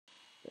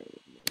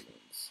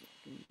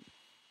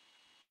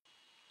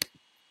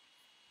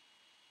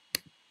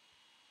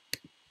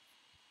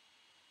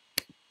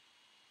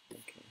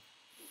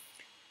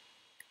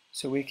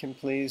So we can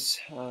please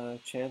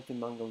chant the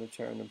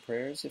Mangalacharanam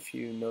prayers. If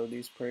you know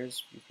these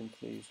prayers, you can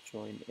please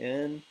join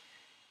in.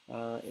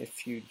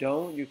 If you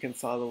don't, you can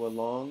follow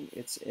along.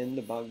 It's in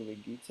the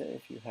Bhagavad Gita.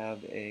 If you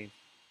have a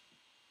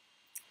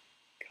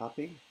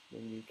copy,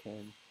 then you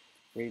can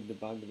read the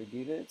Bhagavad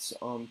Gita. It's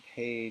on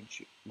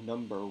page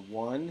number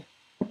 1.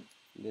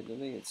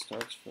 Literally, it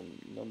starts from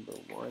number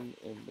 1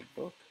 in the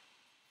book.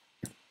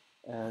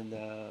 And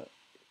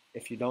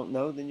if you don't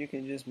know, then you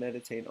can just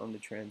meditate on the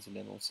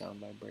transcendental sound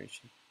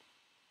vibration.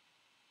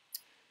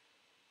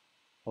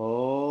 Om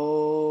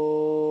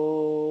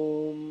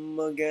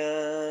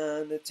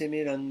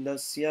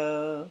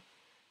Gyanatimirandasya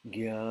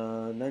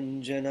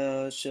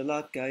Gyananjana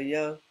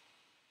Shalakaya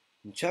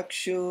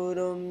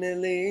Chakshurum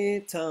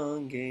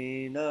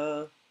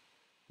Militangena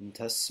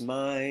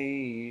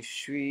Tasmai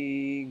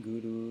Shri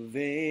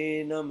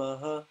Guruve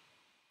Namaha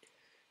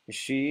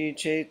Shri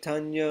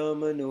Chaitanya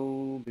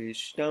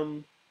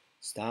Manobishtam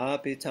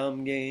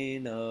Stapitam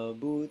Yena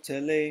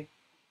Bhutale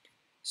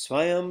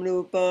Swayam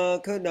Rupa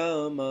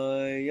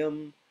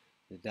Kadamayam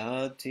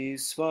Dadati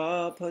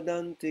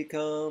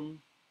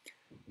Swapadantikam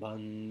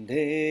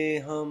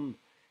Vandeham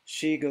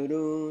Shri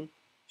Gurun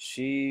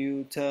Shri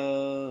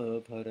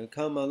Yuta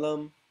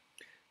Parakamalam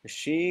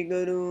Shri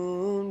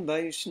Gurun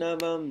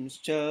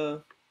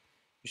Vaishnavamscha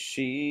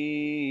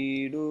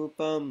Shri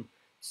Rupam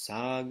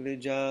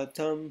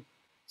Sagrajatam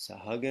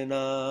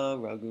Sahagana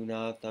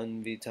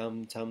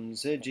Raghunathanvitam Tam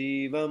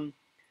Sajivam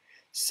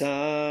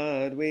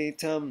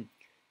Sadvaitam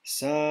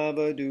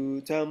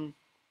Savadutam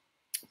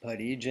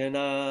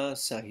Parijana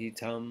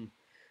Sahitam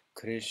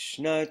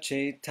Krishna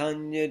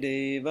Chaitanya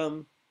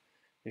Devam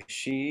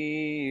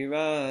Shri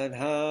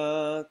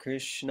Radha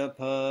Krishna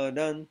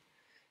Padan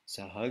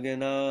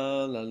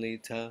Sahagana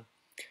Lalita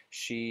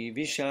Shri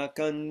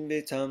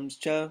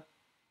Vishakanvitamscha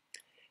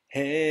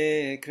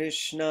He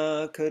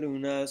Krishna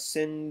Karuna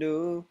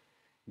Sindhu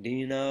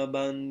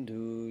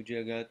Dinabandhu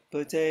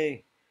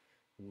Jagatpate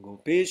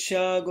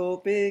Gopisha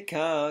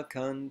Gopika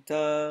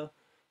Kanta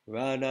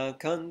Radha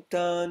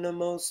Kanta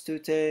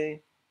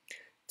Namostute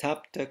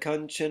Tapta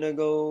Kanchana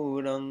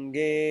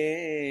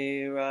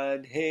Gaurange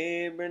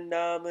Radhe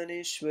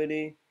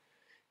Vrindavaneshwari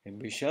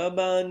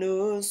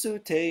Vrishabhanu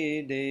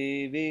Sute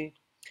Devi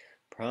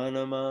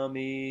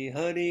Pranamami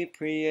Hari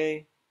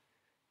Priye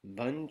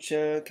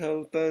Vancha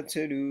Kalpa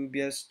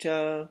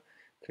Tarubhyascha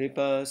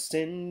Kripa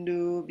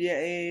Sindhubhya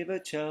Eva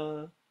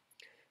Cha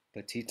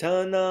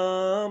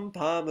Patitanam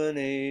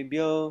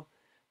Pavanebhyo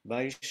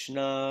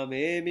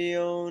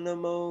Vaishnavebhyo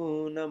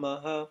Namo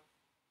Namaha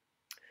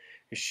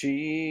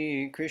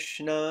Shri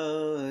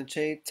Krishna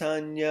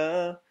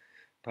Chaitanya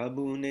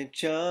Prabhu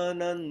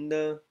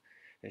Nityananda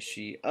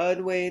Shri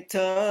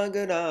Advaita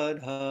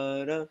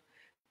Gadadhara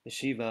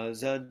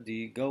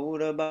Shivasadi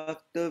Gaura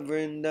Bhakta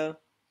Vrinda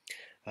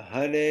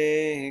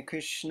Hare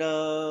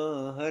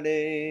Krishna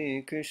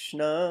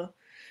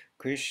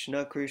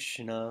Krishna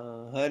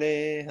Krishna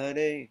Hare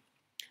Hare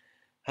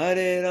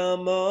Hare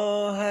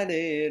Rama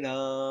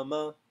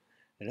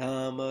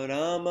Rama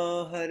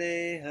Rama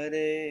Hare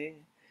Hare.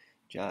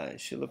 Jai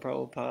Srila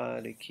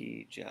Prabhupada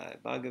ki Jai.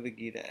 Bhagavad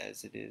Gita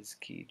as it is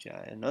ki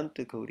Jai.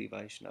 Ananta Koti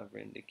Vaishnava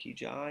Vrinda ki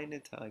Jai.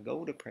 Nitai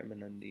Gauda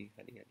Premanandi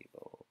Hari Hari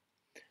Bo.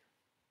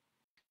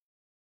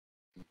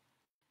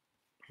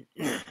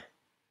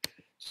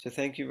 So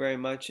thank you very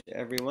much,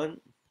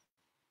 everyone,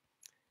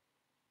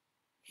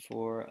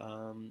 for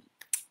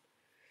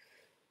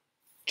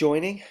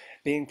joining,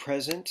 being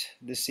present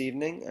this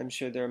evening. I'm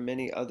sure there are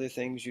many other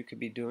things you could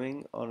be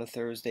doing on a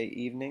Thursday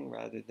evening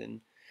rather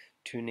than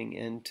tuning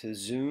in to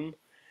Zoom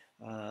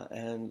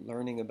and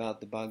learning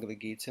about the Bhagavad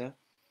Gita.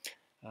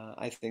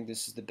 I think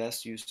this is the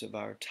best use of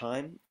our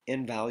time,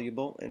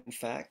 invaluable, in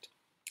fact.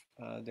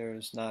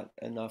 There's not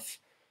enough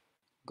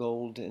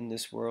gold in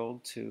this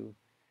world to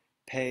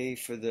pay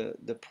for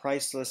the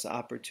priceless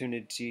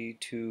opportunity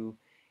to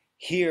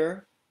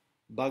hear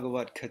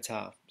Bhagavad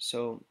Gita.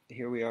 So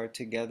here we are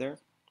together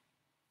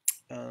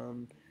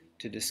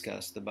to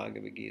discuss the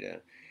Bhagavad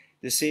Gita.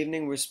 This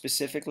evening we're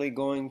specifically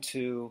going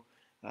to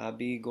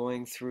be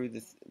going through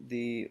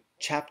the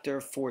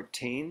chapter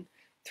 14,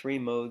 Three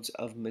Modes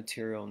of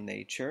Material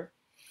Nature.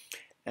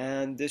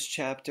 And this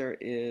chapter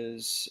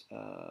is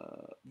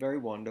very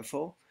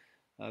wonderful,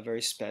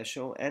 very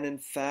special, and in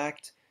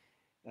fact,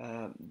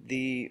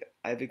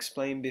 I've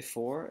explained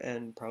before,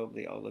 and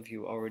probably all of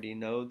you already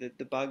know, that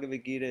the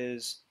Bhagavad Gita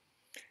is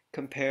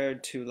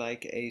compared to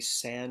like a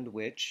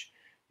sandwich,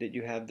 that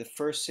you have the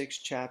first 6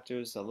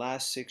 chapters, the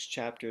last 6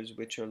 chapters,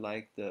 which are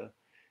like the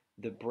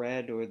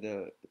bread or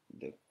the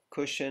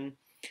cushion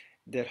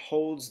that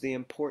holds the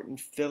important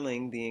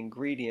filling, the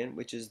ingredient,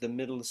 which is the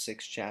middle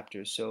 6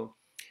 chapters. So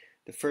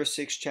the first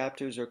 6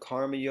 chapters are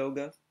Karma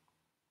Yoga,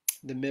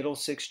 the middle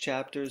 6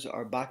 chapters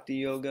are Bhakti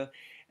Yoga,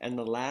 and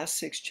the last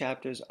 6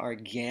 chapters are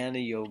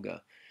Jnana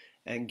Yoga.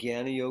 And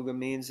Jnana Yoga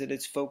means that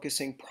it's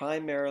focusing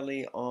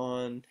primarily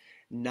on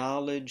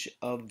knowledge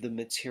of the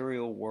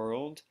material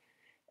world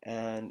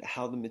and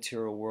how the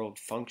material world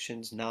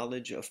functions,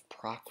 knowledge of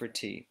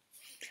Prakriti,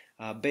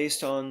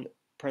 based on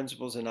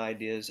principles and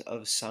ideas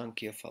of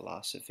Sankhya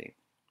philosophy.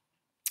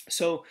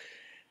 So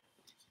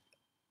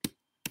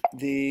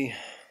let me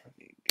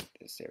get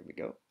this, there we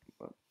go.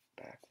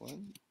 Back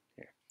one,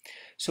 here.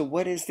 So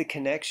what is the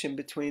connection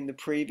between the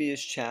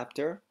previous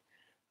chapter,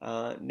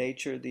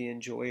 nature, the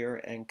enjoyer,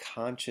 and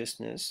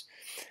consciousness?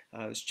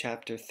 It was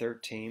chapter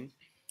 13.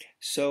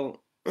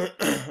 So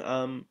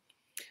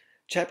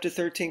chapter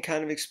 13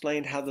 kind of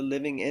explained how the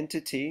living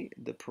entity,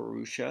 the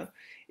Purusha,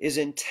 is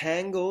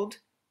entangled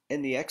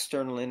in the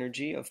external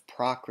energy of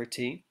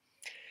Prakriti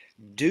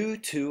due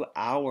to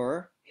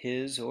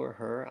his or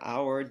her,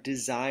 our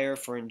desire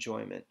for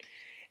enjoyment.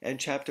 And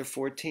chapter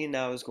 14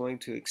 now is going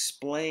to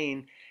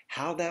explain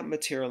how that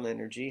material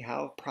energy,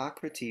 how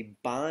Prakriti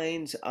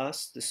binds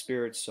us, the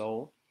spirit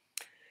soul,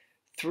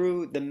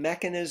 through the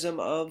mechanism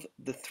of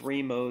the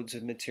three modes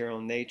of material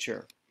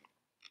nature.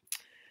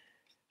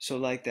 So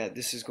like that,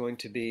 this is going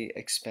to be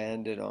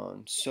expanded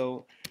on.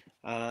 So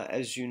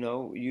as you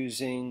know,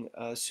 using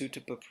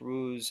Sutta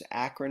Prabhu's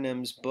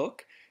acronyms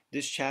book,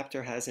 this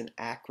chapter has an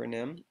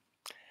acronym.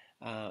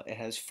 It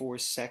has 4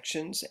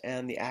 sections,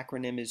 and the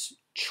acronym is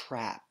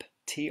TRAP,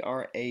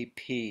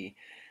 T-R-A-P.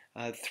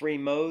 3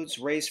 modes: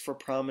 race for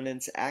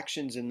prominence,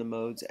 actions in the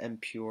modes,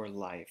 and pure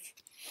life.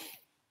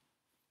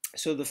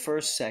 So the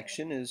first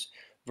section is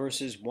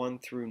verses 1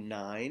 through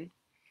 9.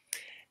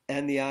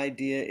 And the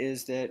idea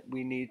is that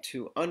we need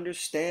to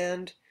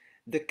understand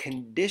the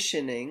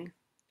conditioning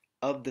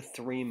of the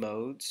 3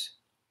 modes.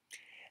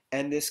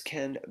 And this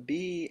can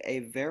be a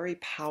very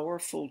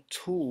powerful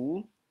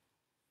tool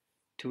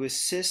to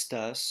assist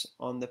us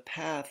on the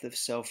path of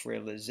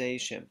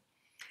self-realization.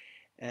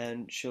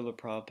 And Srila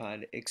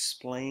Prabhupada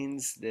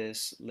explains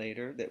this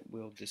later, that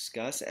we'll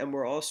discuss. And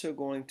we're also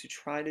going to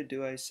try to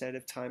do, I said,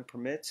 if time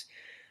permits,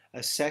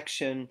 a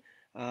section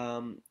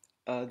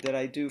that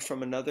I do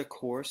from another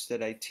course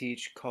that I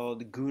teach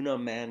called Guna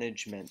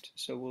Management.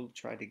 So we'll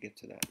try to get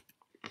to that.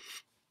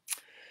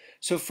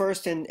 So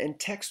first, in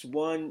text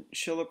 1,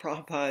 Srila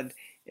Prabhupada,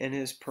 in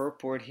his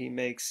purport, he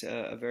makes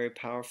a very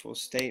powerful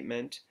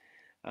statement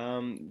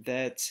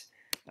that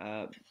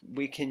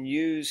we can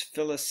use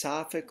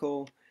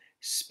philosophical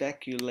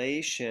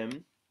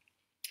speculation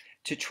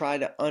to try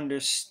to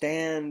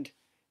understand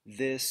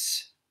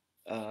this,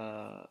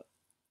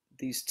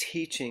 these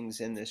teachings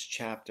in this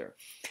chapter.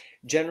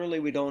 Generally,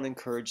 we don't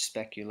encourage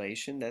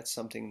speculation. That's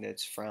something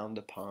that's frowned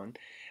upon.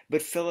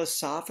 But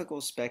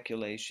philosophical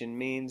speculation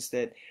means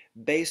that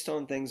based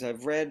on things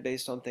I've read,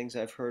 based on things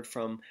I've heard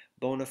from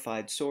bona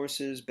fide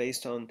sources,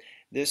 based on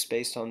this,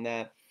 based on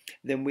that,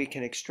 then we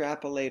can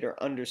extrapolate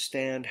or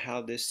understand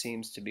how this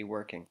seems to be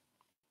working.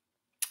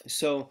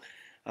 So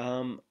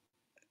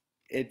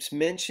it's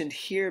mentioned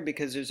here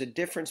because there's a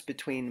difference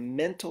between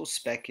mental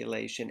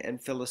speculation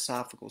and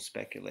philosophical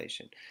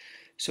speculation.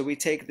 So we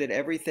take that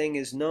everything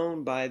is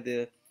known by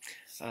the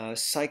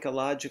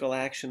psychological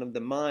action of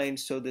the mind.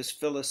 So this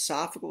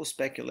philosophical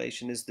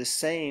speculation is the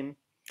same,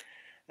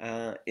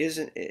 is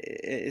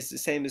the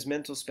same as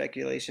mental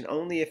speculation,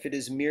 only if it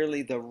is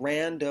merely the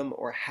random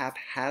or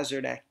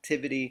haphazard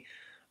activity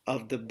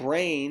of the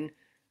brain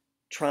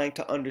trying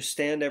to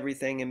understand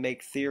everything and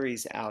make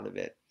theories out of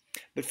it.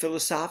 But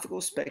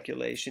philosophical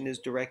speculation is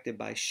directed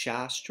by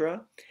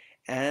Shastra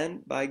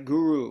and by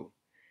Guru.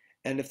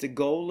 And if the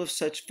goal of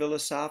such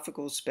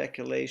philosophical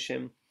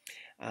speculation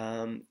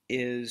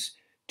is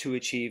to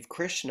achieve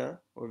Krishna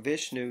or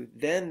Vishnu,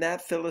 then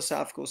that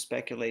philosophical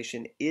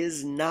speculation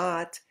is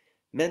not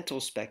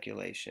mental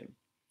speculation.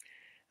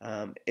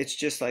 It's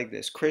just like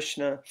this.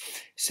 Krishna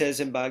says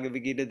in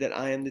Bhagavad Gita that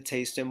I am the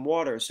taste and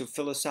water. So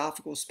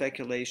philosophical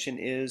speculation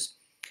is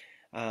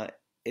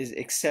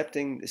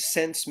accepting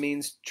sense,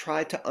 means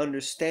try to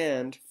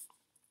understand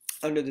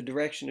under the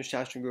direction of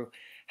Shastra and Guru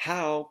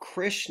how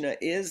Krishna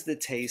is the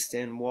taste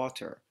and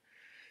water.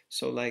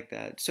 So like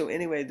that. So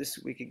anyway, this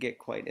we could get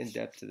quite in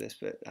depth to this,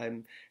 but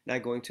I'm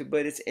not going to.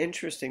 But it's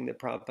interesting that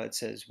Prabhupada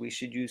says we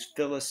should use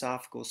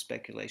philosophical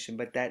speculation,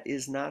 but that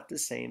is not the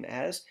same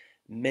as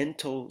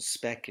mental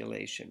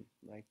speculation,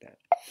 like that.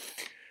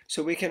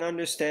 So we can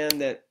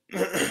understand that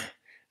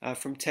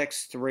from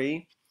text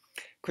 3,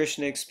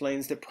 Krishna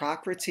explains that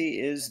Prakriti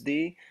is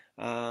the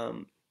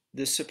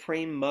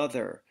supreme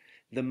mother,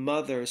 the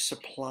mother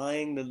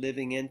supplying the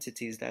living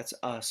entities. That's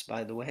us,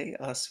 by the way.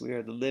 Us, we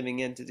are the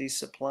living entities,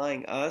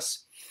 supplying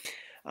us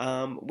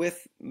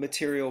with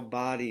material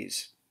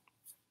bodies.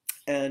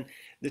 And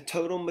the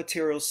total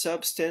material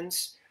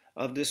substance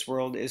of this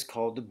world is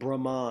called the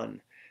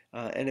Brahman.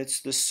 And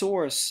it's the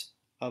source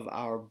of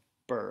our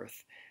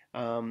birth.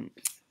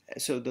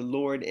 So the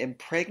Lord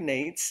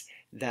impregnates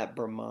that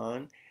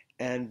Brahman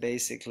and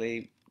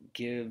basically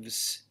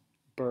gives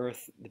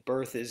birth. The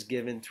birth is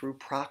given through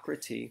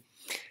Prakriti,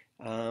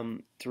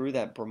 through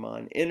that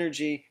Brahman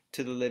energy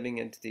to the living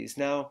entities.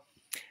 Now,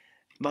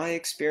 my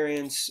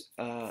experience,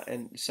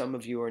 and some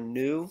of you are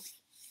new,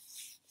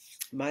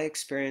 my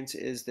experience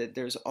is that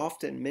there's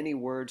often many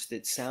words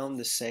that sound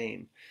the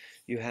same.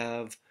 You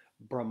have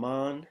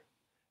Brahman,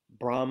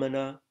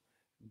 Brahmana,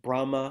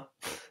 Brahma,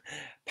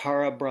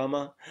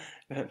 Parabrahma,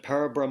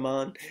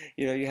 Parabrahman,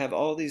 you have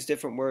all these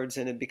different words,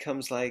 and it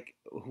becomes like,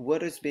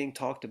 what is being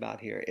talked about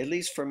here? At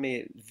least for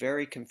me,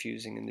 very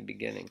confusing in the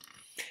beginning.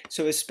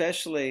 So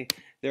especially,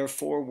 there are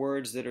four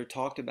words that are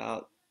talked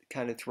about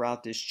kind of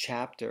throughout this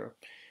chapter.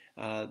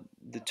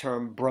 The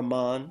term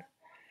Brahman,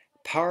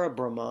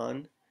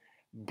 Parabrahman,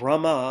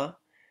 Brahma,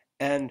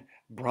 and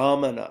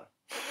Brahmana.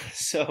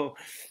 So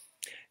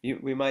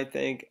we might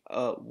think,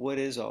 what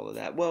is all of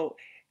that? Well,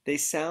 they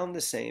sound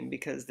the same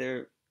because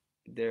they're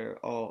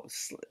all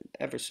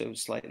ever so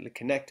slightly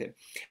connected.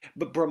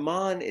 But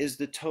Brahman is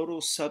the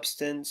total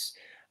substance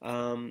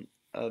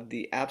of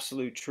the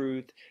absolute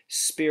truth,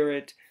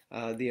 spirit,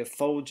 the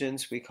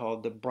effulgence we call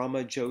the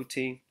Brahma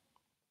Jyoti.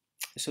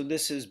 So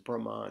this is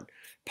Brahman.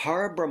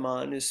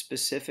 Para-Brahman is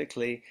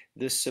specifically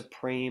the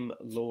Supreme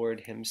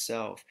Lord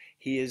Himself.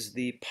 He is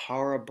the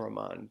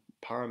Para-Brahman.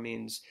 Para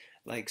means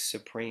like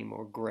supreme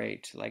or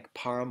great, like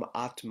Param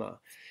Atma.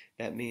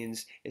 That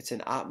means it's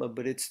an Atma,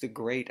 but it's the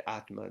great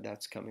Atma.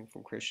 That's coming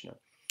from Krishna.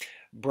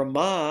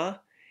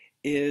 Brahma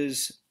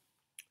is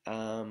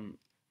um,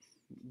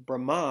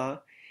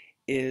 Brahma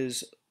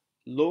is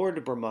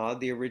Lord Brahma,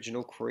 the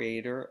original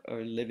creator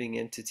or living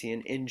entity,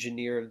 an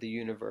engineer of the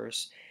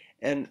universe.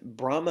 And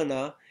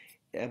Brahmana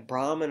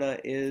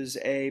is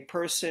a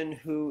person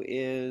who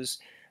is,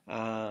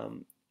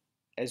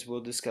 as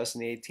we'll discuss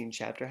in the 18th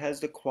chapter, has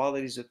the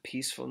qualities of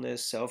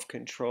peacefulness,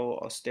 self-control,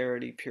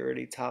 austerity,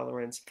 purity,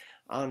 tolerance,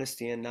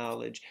 honesty, and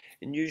knowledge.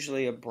 And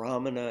usually a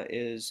Brahmana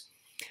is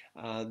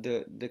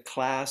the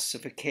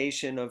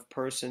classification of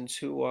persons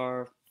who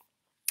are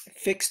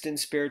fixed in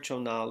spiritual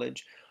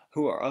knowledge,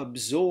 who are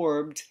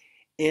absorbed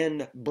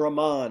in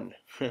Brahman,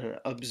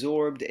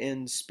 absorbed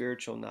in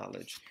spiritual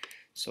knowledge.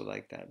 So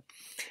like that.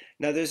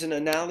 Now there's an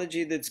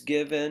analogy that's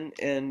given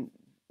in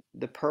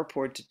the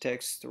purport to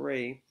text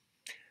 3,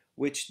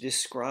 which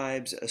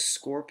describes a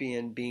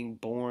scorpion being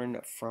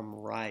born from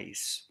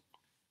rice.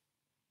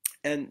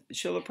 And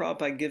Srila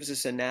Prabhupada gives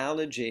this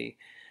analogy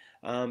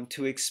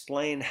to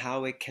explain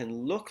how it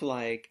can look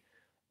like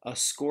a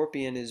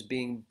scorpion is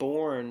being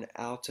born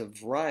out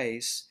of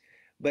rice,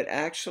 but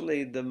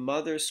actually the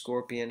mother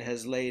scorpion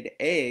has laid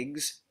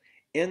eggs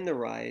in the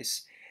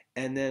rice,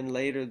 and then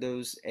later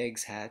those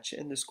eggs hatch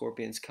and the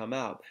scorpions come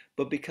out.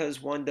 But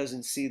because one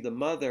doesn't see the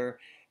mother,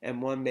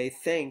 and one may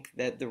think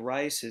that the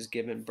rice has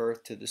given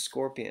birth to the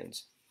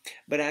scorpions,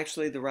 but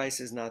actually the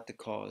rice is not the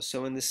cause.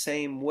 So in the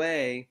same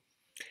way,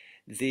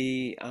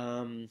 the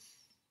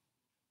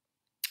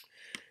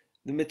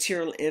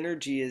material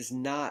energy is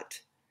not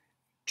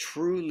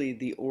truly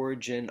the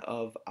origin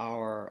of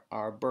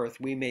our birth.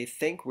 We may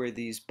think we're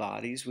these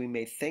bodies, we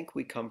may think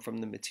we come from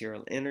the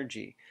material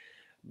energy,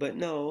 but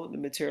no, the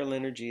material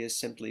energy is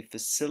simply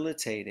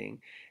facilitating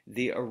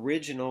the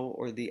original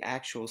or the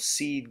actual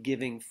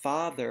seed-giving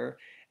father,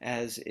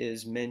 as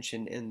is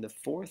mentioned in the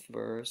 4th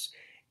verse,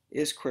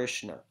 is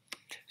Krishna.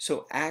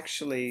 So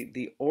actually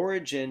the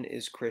origin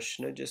is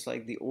Krishna, just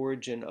like the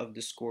origin of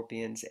the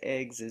scorpion's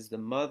eggs is the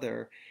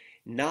mother,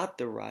 not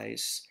the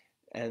rice,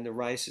 and the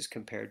rice is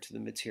compared to the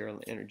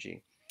material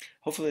energy.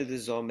 Hopefully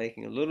this is all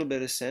making a little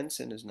bit of sense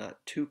and is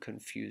not too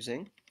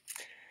confusing.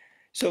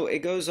 So it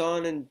goes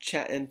on in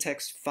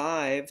text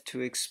 5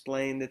 to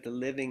explain that the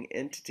living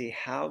entity,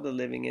 how the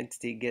living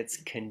entity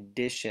gets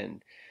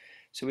conditioned.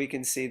 So we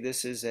can see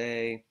this is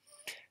a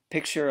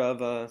picture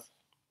of a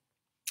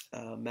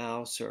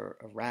mouse or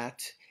a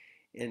rat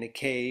in a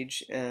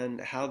cage,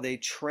 and how they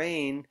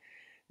train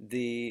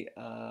the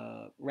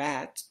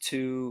rat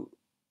to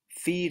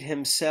feed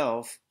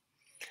himself.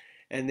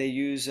 And they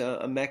use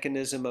a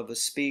mechanism of a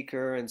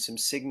speaker and some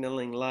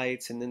signaling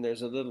lights, and then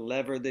there's a little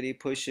lever that he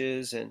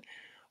pushes, and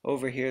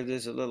over here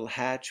there's a little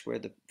hatch where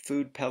the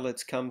food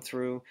pellets come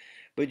through.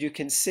 But you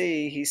can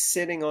see he's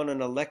sitting on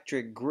an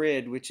electric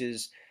grid which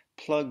is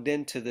plugged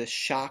into the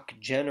shock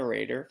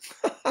generator.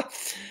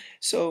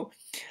 So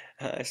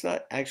it's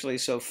not actually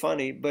so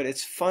funny, but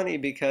it's funny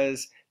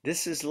because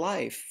this is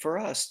life for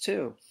us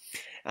too.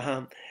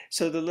 Um,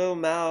 so the little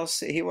mouse,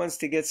 he wants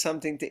to get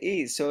something to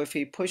eat. So if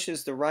he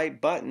pushes the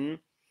right button,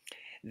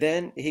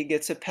 then he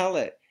gets a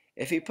pellet.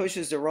 If he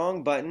pushes the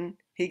wrong button,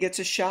 he gets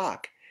a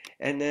shock.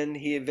 And then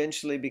he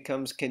eventually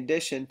becomes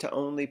conditioned to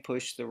only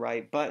push the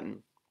right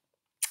button.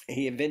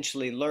 He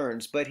eventually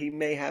learns, but he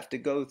may have to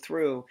go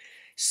through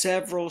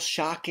several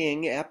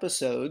shocking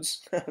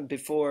episodes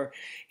before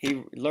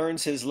he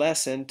learns his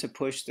lesson to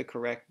push the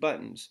correct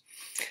buttons.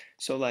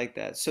 So like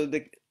that. So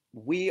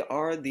we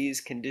are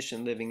these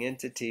conditioned living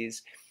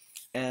entities,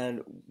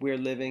 and we're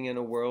living in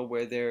a world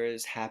where there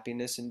is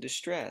happiness and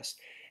distress.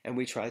 And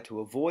we try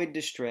to avoid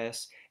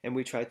distress, and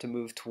we try to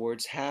move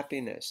towards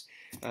happiness.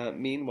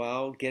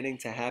 Meanwhile, getting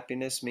to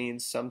happiness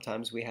means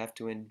sometimes we have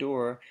to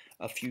endure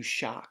a few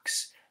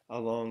shocks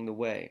along the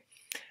way.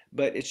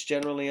 But it's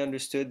generally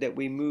understood that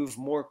we move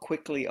more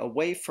quickly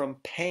away from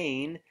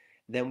pain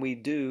than we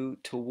do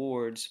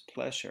towards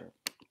pleasure.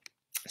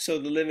 So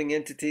the living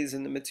entities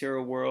in the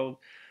material world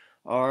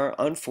are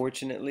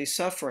unfortunately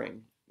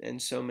suffering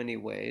in so many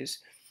ways.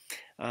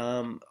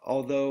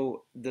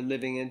 Although the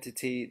living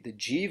entity, the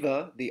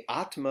jiva, the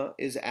atma,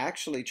 is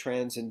actually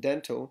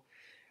transcendental,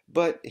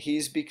 but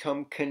he's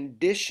become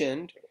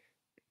conditioned,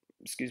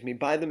 excuse me,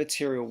 by the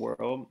material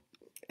world,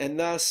 and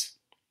thus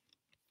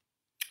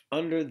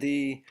under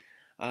the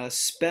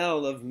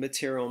spell of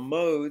material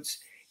modes,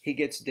 he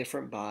gets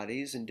different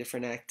bodies and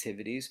different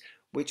activities,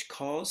 which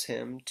cause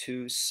him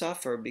to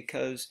suffer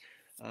because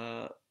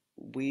uh,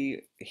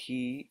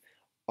 he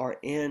are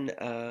in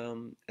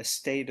a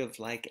state of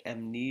like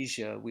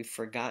amnesia. We've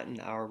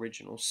forgotten our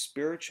original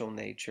spiritual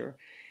nature,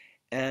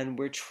 and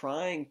we're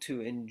trying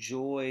to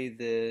enjoy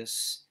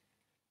this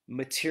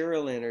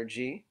material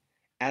energy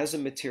as a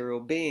material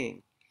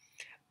being,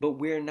 but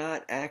we're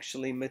not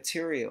actually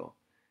material.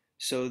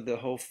 So the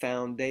whole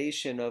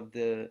foundation of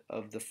the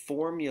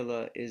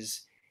formula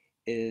is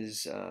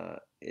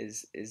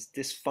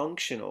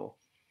dysfunctional.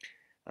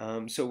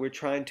 So we're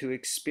trying to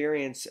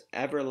experience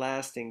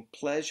everlasting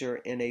pleasure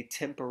in a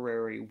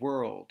temporary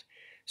world.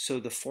 So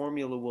the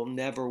formula will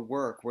never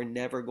work. We're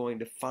never going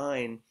to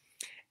find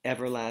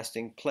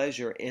everlasting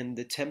pleasure in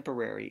the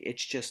temporary.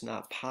 It's just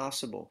not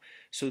possible.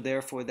 So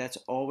therefore, that's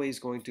always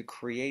going to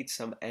create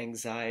some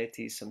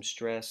anxiety, some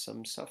stress,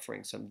 some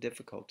suffering, some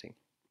difficulty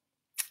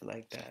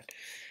like that.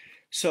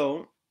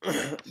 So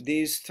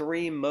these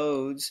three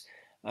modes,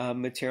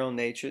 material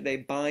nature, they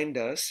bind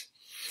us.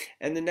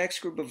 And the next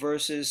group of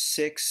verses,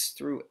 6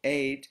 through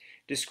 8,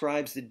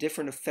 describes the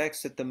different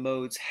effects that the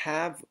modes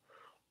have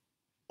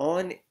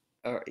on,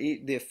 or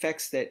the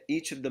effects that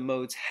each of the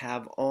modes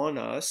have on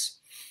us.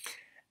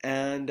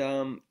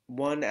 And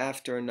one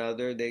after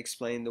another, they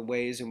explain the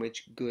ways in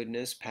which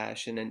goodness,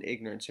 passion, and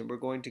ignorance, and we're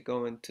going to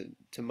go into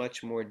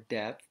much more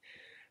depth.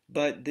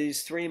 But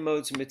these three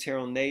modes of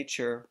material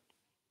nature,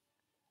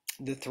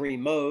 the three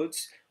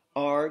modes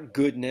are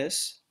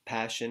goodness,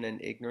 passion,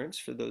 and ignorance,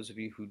 for those of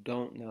you who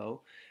don't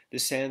know. The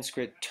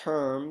Sanskrit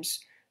terms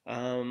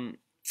are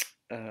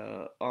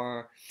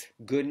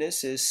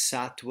goodness is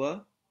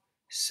sattva,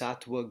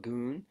 sattva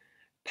gun,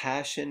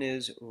 passion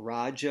is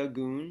raja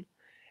gun,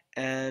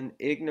 and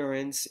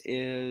ignorance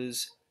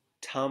is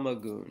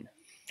tamagun.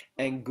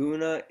 And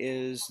guna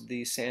is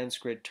the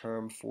Sanskrit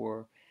term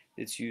for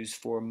it's used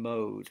for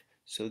mode.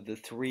 So the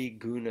three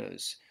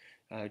gunas,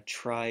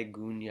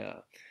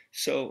 trigunya.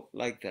 So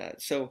like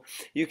that. So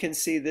you can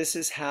see this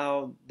is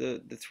how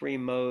the three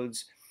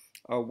modes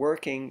are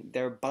working.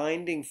 They're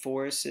binding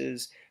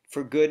forces.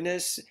 For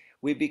goodness,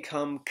 we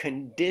become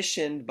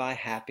conditioned by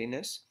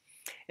happiness.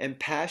 And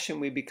passion,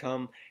 we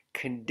become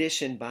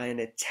conditioned by an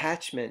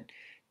attachment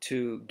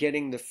to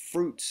getting the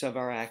fruits of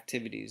our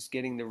activities,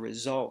 getting the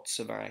results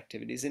of our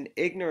activities. And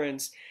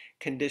ignorance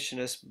condition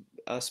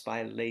us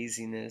by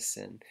laziness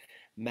and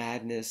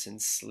madness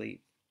and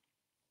sleep.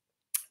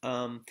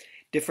 Um,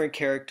 Different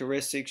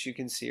characteristics you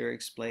can see are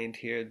explained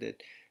here,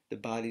 that the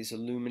body is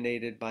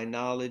illuminated by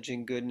knowledge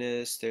and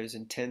goodness, there's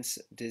intense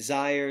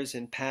desires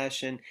and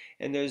passion,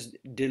 and there's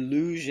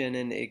delusion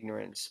and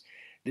ignorance.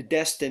 The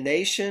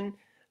destination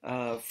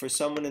for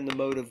someone in the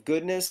mode of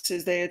goodness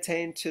is they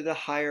attain to the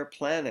higher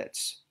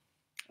planets,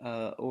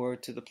 or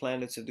to the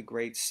planets of the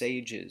great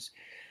sages.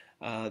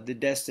 The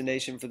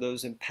destination for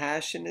those in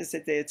passion is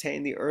that they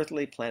attain the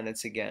earthly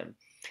planets again.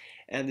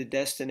 And the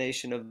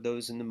destination of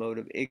those in the mode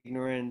of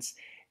ignorance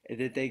is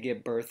that they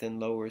get birth in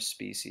lower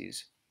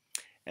species.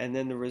 And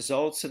then the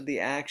results of the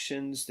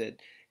actions,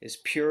 that is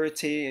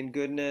purity and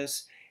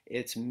goodness,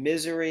 it's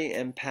misery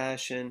and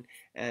passion,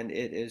 and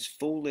it is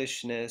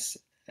foolishness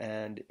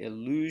and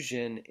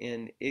illusion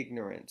in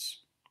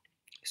ignorance.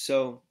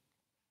 So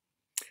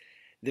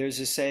there's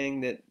a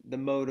saying that the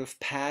mode of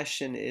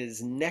passion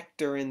is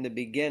nectar in the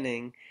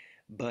beginning,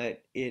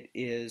 but it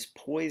is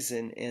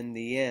poison in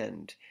the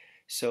end.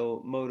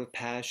 So mode of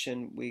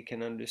passion, we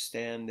can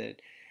understand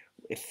that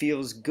it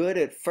feels good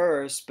at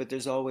first, but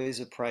there's always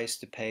a price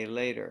to pay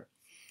later.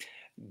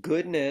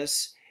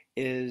 Goodness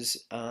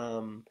is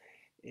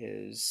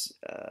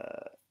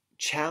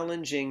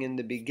challenging in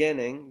the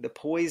beginning. The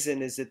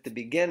poison is at the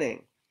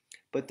beginning,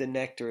 but the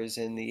nectar is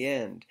in the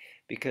end,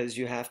 because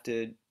you have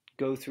to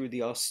go through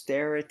the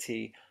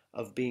austerity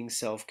of being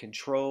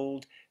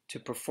self-controlled to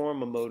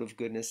perform a mode of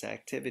goodness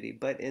activity.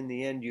 But in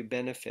the end, you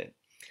benefit.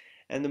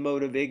 And the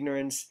mode of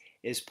ignorance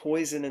is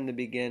poison in the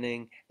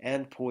beginning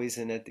and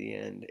poison at the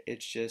end.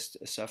 It's just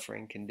a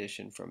suffering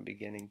condition from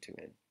beginning to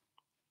end.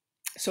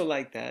 So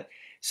like that,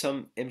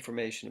 some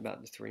information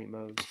about the three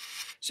modes.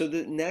 So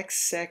the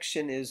next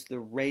section is the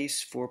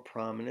race for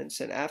prominence.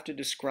 And after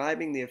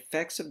describing the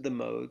effects of the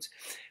modes,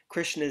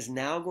 Krishna is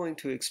now going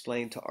to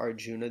explain to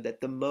Arjuna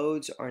that the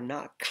modes are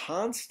not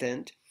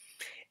constant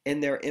in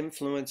their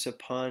influence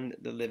upon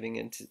the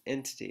living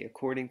entity.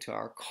 According to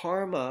our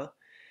karma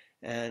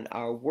and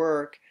our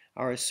work,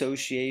 our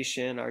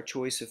association, our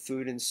choice of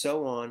food, and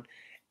so on,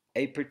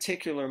 a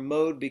particular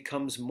mode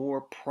becomes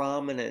more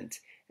prominent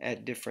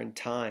at different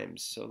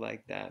times. So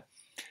like that.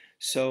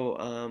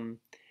 So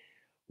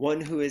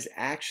one who is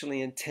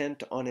actually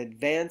intent on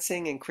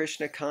advancing in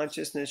Krishna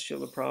consciousness,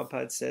 Srila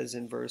Prabhupada says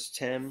in verse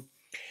 10,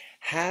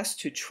 has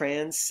to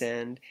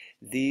transcend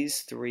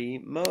these three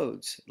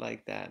modes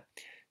like that.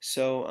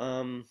 So,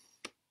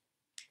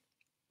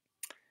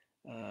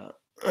 uh,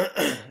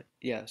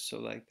 yeah, so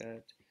like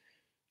that.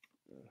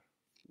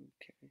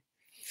 Okay.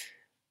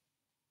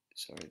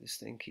 Sorry, this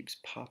thing keeps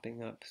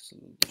popping up. It's a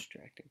little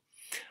distracting.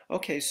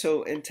 Okay,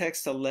 so in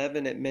text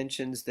 11, it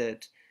mentions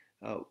that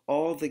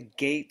all the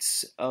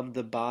gates of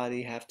the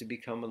body have to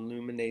become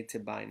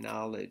illuminated by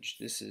knowledge.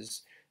 This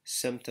is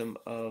symptom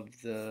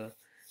of the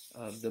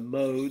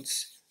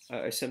modes,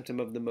 a symptom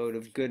of the mode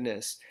of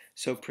goodness.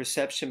 So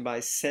perception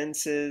by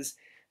senses,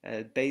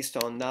 based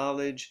on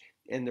knowledge,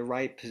 in the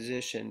right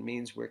position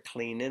means we're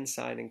clean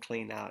inside and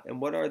clean out. And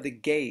what are the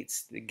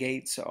gates? The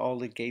gates, all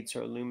the gates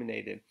are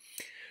illuminated.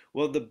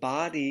 Well, the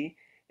body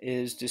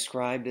is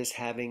described as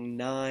having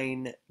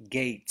 9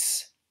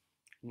 gates.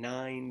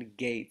 9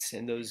 gates,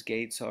 and those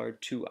gates are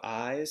 2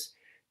 eyes,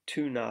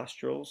 2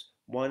 nostrils,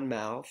 1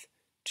 mouth,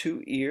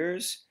 2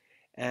 ears,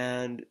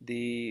 and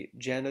the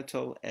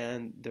genital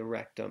and the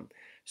rectum.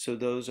 So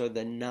those are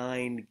the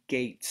 9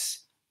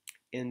 gates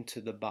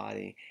into the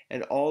body,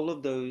 and all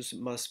of those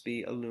must be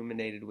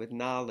illuminated with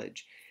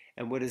knowledge.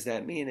 And what does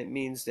that mean? It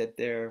means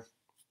that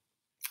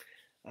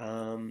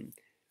um,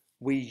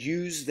 we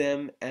use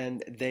them,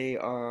 and they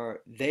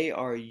are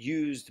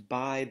used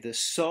by the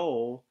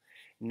soul,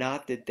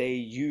 not that they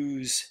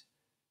use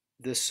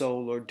the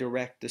soul or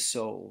direct the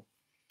soul,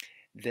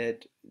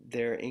 that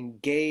they're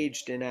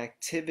engaged in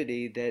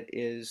activity that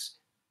is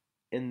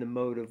in the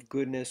mode of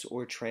goodness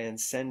or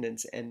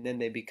transcendence, and then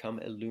they become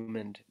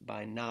illumined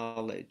by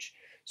knowledge.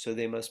 So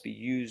they must be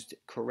used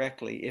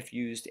correctly. If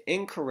used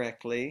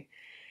incorrectly,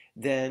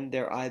 then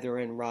they're either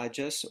in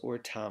rajas or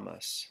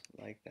tamas,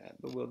 like that.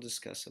 But we'll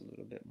discuss a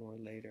little bit more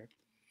later.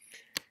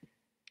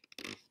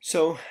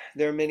 So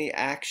there are many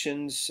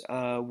actions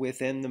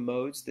within the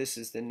modes. This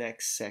is the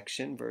next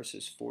section,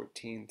 verses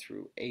 14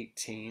 through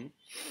 18.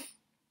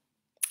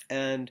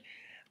 And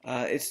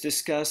it's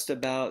discussed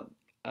about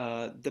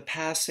the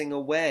passing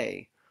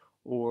away,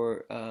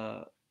 or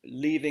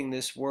leaving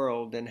this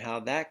world, and how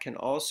that can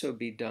also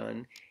be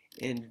done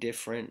in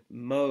different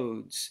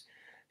modes.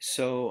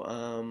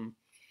 So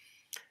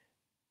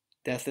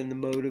death in the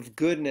mode of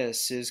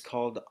goodness is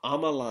called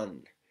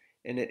amalan,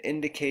 and it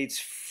indicates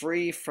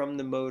free from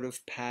the mode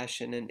of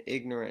passion and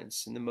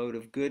ignorance. And the mode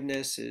of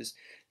goodness is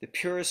the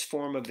purest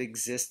form of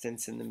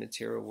existence in the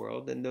material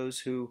world, and those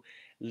who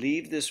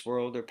leave this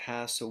world or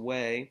pass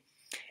away.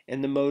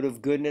 In the mode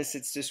of goodness,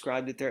 it's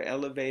described that they're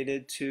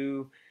elevated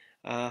to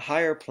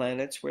higher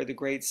planets where the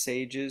great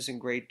sages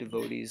and great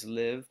devotees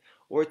live,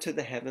 or to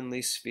the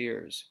heavenly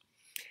spheres.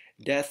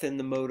 Death in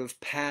the mode of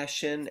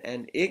passion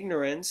and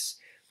ignorance,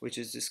 which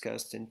is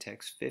discussed in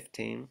text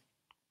 15,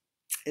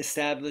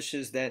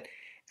 establishes that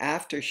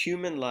after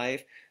human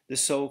life, the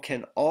soul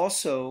can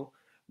also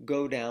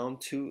go down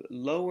to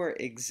lower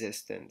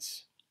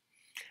existence.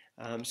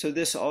 So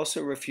this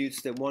also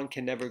refutes that one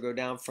can never go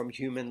down from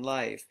human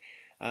life.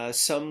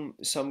 Some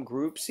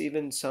groups,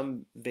 even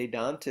some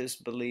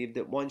Vedantists, believe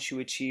that once you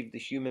achieve the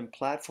human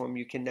platform,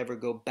 you can never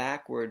go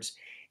backwards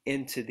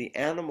into the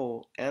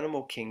animal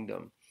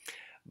kingdom.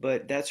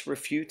 But that's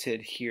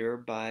refuted here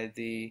by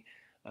the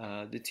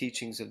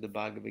teachings of the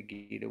Bhagavad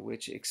Gita,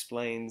 which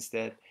explains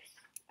that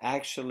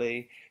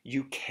actually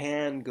you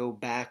can go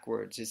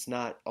backwards. It's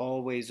not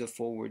always a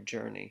forward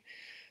journey.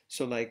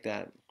 So like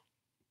that.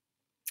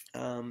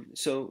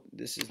 So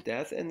this is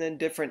death, and then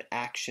different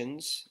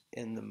actions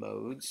in the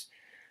modes.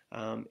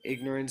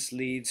 Ignorance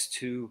leads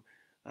to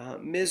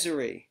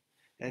misery,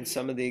 and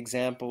some of the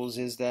examples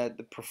is that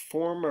the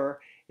performer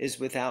is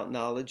without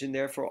knowledge, and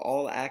therefore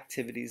all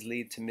activities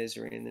lead to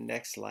misery. And the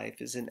next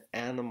life is an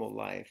animal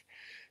life.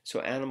 So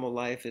animal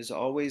life is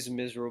always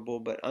miserable,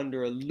 but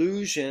under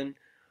illusion,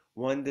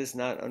 one does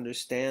not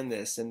understand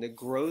this. And the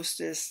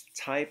grossest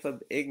type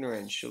of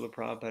ignorance, Srila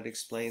Prabhupada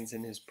explains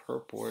in his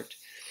purport,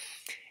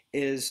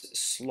 is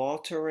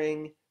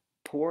slaughtering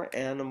poor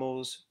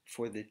animals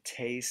for the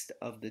taste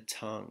of the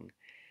tongue,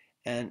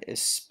 and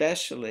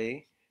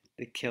especially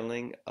the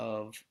killing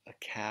of a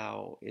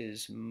cow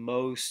is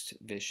most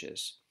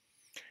vicious.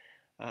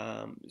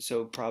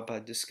 So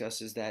Prabhupada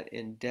discusses that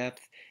in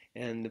depth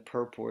in the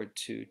purport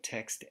to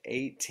text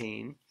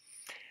 18,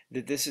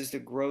 that this is the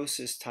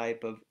grossest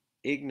type of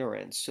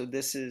ignorance. So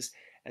this is,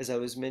 as I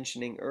was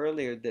mentioning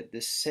earlier, that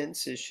the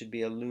senses should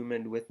be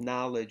illumined with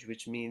knowledge,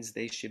 which means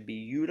they should be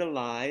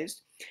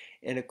utilized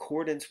in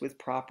accordance with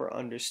proper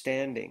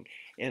understanding,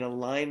 in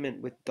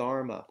alignment with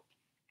Dharma.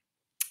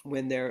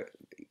 When they're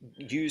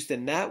used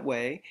in that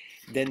way,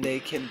 then they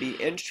can be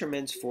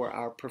instruments for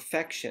our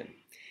perfection.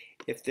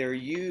 If they're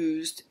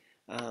used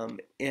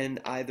in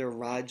either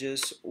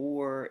rajas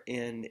or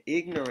in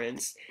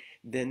ignorance,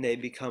 then they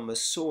become a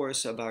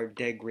source of our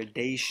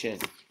degradation.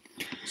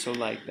 So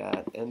like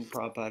that. And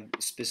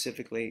Prabhupada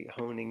specifically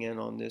honing in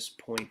on this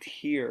point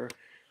here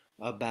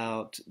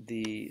about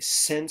the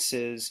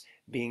senses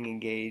being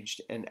engaged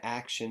in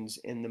actions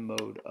in the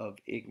mode of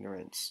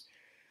ignorance.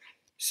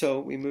 So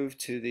we move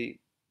to the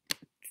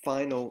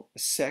final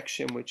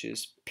section, which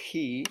is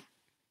P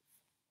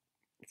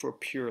for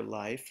pure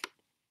life.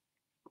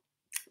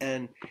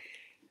 And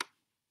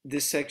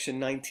this section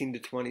 19 to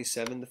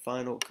 27, the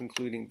final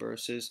concluding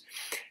verses,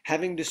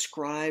 having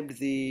described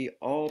the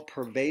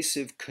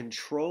all-pervasive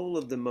control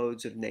of the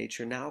modes of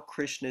nature, now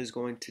Krishna is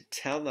going to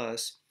tell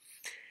us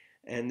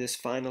in this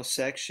final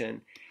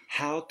section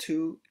how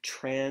to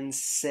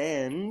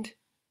transcend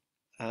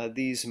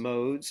these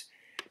modes,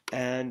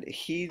 and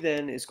he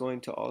then is going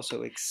to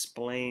also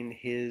explain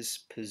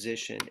his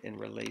position in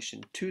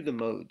relation to the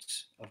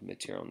modes of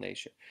material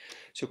nature.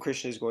 So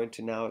Krishna is going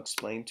to now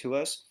explain to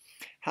us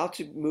how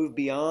to move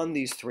beyond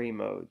these three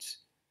modes,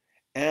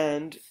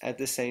 and at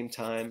the same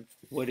time,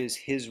 what is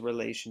his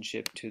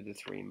relationship to the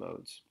three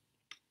modes.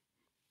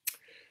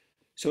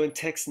 So in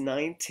text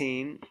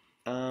 19,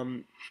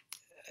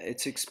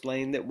 it's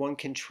explained that one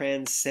can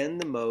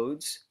transcend the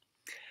modes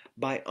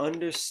by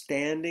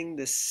understanding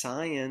the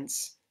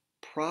science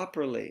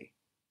properly.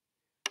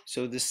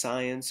 So the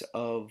science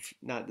of,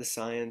 not the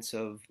science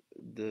of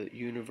the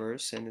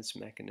universe and its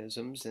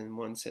mechanisms in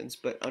one sense,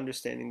 but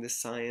understanding the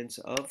science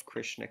of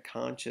Krishna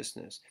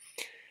consciousness.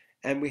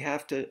 And we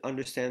have to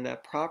understand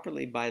that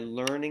properly by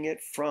learning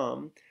it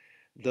from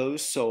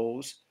those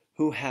souls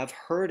who have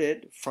heard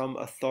it from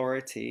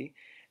authority,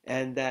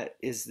 and that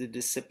is the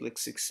disciplic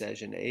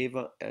succession.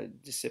 Evam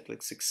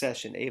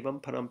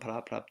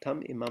parampara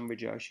praptam imam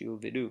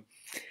vijarshiyo vidu.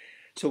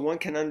 So one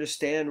can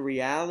understand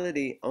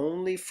reality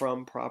only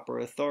from proper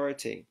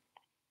authority.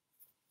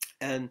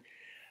 And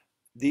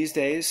these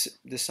days,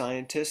 the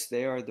scientists,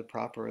 they are the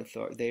proper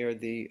authority, they are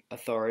the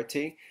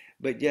authority,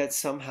 but yet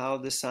somehow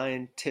the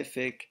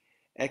scientific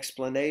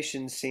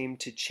explanations seem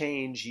to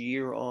change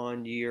year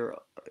on year.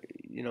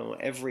 You know,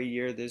 every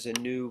year there's a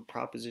new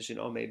proposition.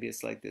 Oh, maybe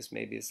it's like this,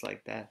 maybe it's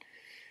like that.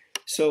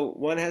 So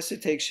one has to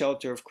take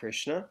shelter of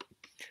Krishna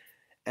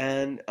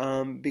and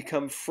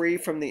become free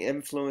from the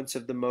influence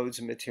of the modes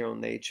of material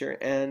nature,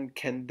 and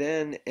can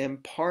then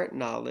impart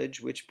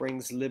knowledge which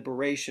brings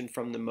liberation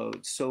from the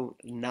modes. So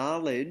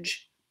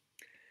knowledge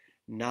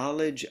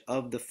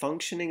of the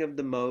functioning of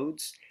the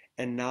modes,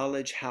 and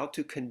knowledge how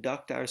to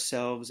conduct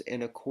ourselves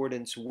in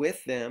accordance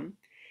with them,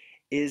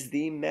 is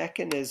the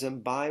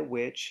mechanism by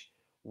which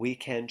we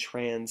can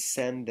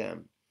transcend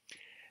them.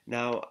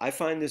 Now, I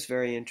find this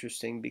very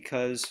interesting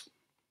because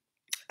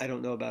I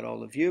don't know about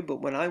all of you,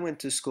 but when I went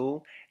to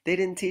school, they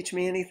didn't teach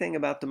me anything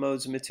about the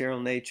modes of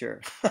material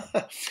nature.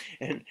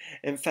 And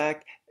in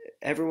fact,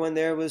 everyone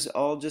there was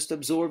all just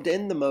absorbed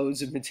in the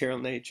modes of material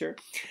nature.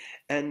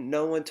 And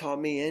no one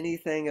taught me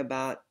anything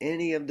about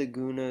any of the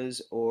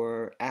gunas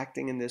or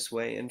acting in this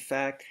way. In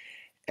fact,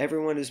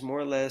 everyone is more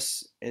or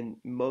less, in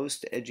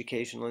most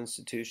educational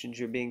institutions,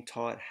 you're being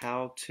taught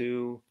how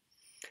to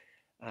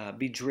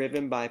be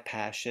driven by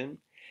passion,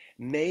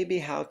 maybe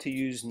how to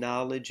use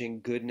knowledge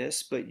and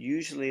goodness, but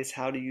usually it's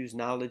how to use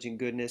knowledge and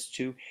goodness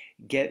to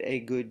get a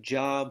good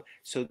job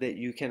so that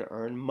you can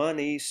earn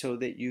money, so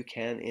that you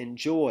can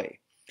enjoy.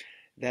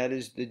 That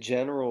is the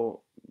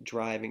general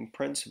driving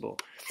principle.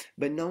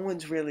 But no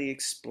one's really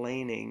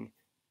explaining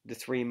the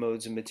three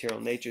modes of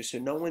material nature, so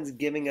no one's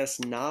giving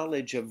us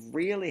knowledge of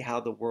really how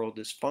the world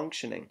is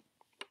functioning.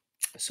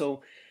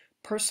 So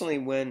personally,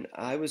 when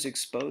I was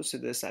exposed to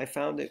this, I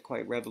found it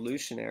quite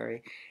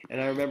revolutionary. And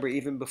I remember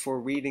even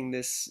before reading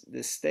this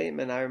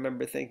statement, I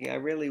remember thinking, I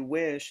really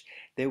wish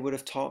they would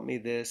have taught me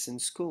this in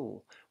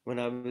school when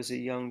I was a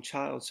young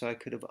child, so I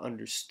could have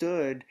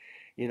understood,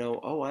 you know,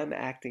 oh, I'm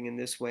acting in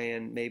this way,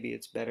 and maybe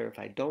it's better if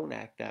I don't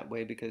act that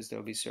way because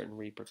there'll be certain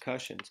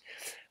repercussions.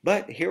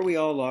 But here we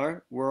all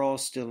are. We're all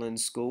still in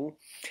school.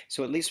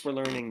 So at least we're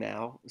learning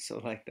now. So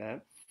like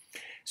that.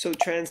 So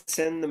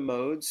transcend the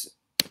modes.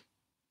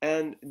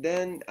 And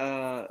then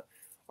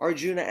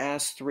Arjuna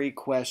asked three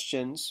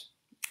questions.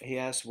 He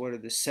asked, what are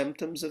the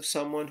symptoms of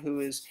someone who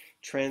has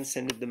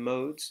transcended the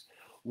modes?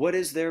 What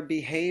is their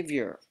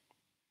behavior?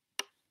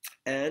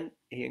 And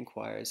he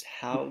inquires,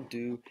 how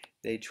do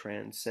they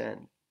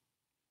transcend?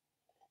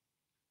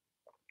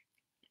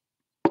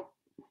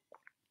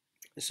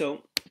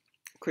 So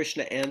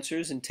Krishna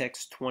answers in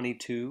text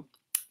 22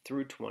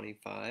 through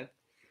 25.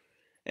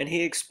 And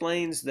he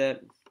explains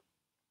that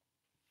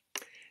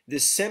the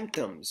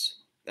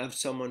symptoms of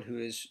someone who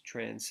is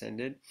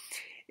transcended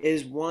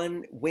is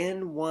when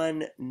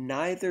one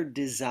neither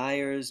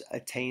desires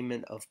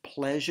attainment of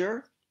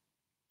pleasure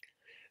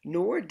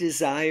nor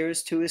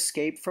desires to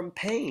escape from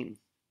pain.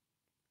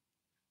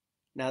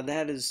 Now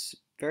that is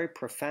very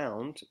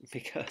profound,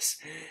 because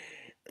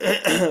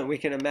we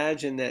can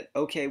imagine that,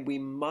 okay, we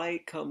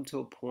might come to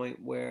a point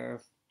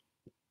where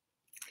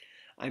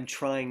I'm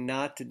trying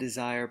not to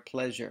desire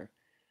pleasure,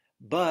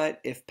 but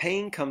if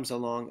pain comes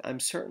along,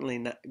 I'm certainly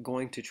not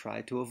going to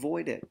try to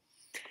avoid it.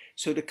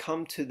 So to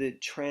come to the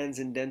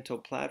transcendental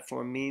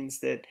platform means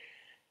that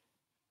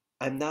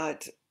I'm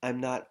not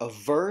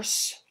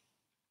averse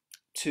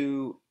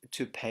to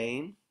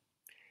pain,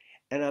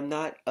 and I'm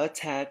not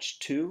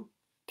attached to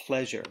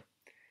pleasure.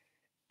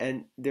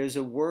 And there's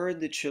a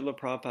word that Srila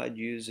Prabhupada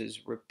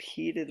uses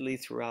repeatedly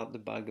throughout the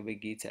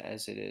Bhagavad Gita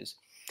as it is,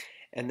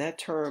 and that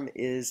term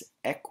is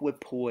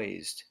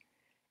equipoised.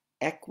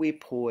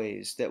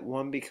 Equipoised, that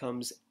one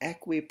becomes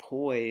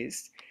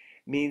equipoised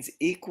means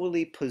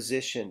equally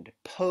positioned,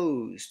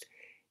 posed,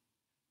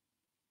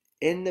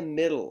 in the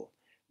middle.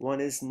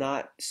 One is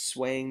not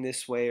swaying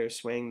this way or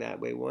swaying that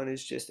way. One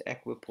is just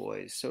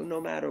equipoised. So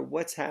no matter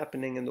what's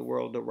happening in the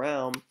world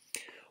around,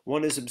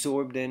 one is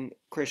absorbed in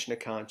Krishna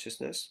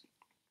consciousness.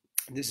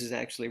 This is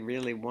actually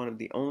really one of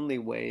the only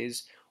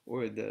ways,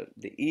 or the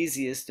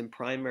easiest and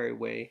primary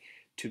way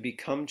to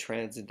become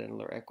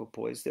transcendental or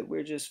equipoised, that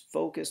we're just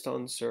focused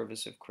on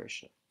service of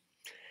Krishna.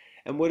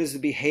 And what is the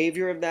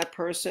behavior of that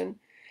person?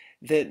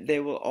 That they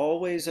will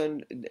always,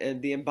 and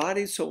the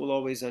embodied soul will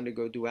always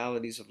undergo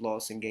dualities of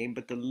loss and gain,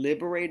 but the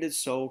liberated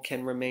soul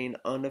can remain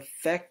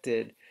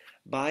unaffected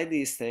by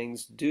these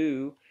things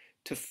due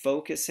to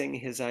focusing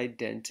his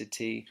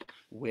identity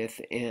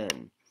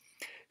within.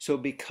 So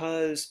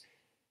because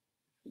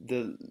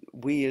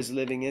we as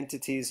living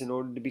entities, in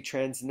order to be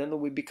transcendental,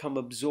 we become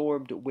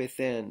absorbed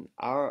within.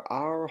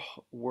 Our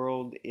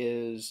world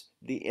is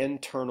the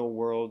internal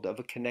world of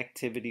a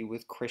connectivity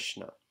with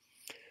Krishna,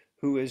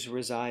 who is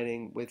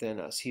residing within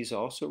us. He's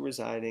also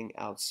residing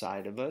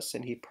outside of us,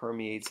 and he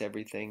permeates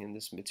everything in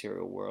this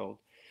material world.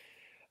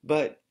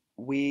 But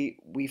we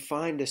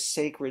find a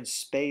sacred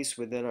space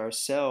within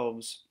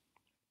ourselves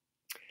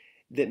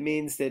that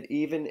means that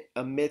even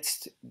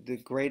amidst the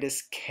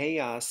greatest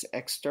chaos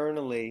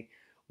externally,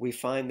 we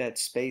find that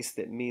space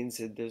that means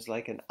that there's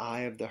like an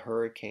eye of the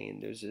hurricane.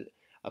 There's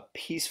a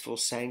peaceful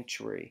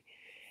sanctuary.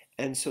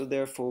 And so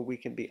therefore we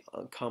can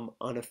become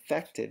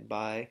unaffected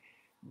by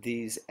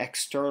these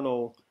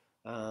external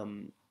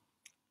um,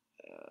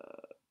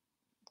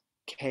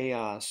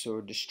 chaos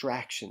or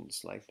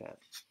distractions like that.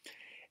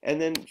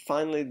 And then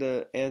finally,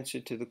 the answer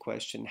to the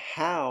question,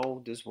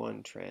 how does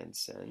one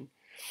transcend?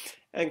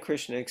 And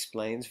Krishna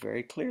explains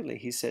very clearly.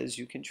 He says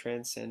you can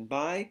transcend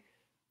by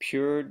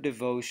pure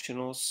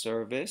devotional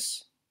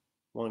service.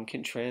 One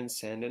can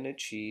transcend and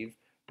achieve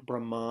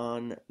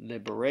Brahman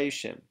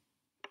liberation.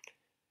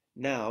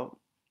 Now,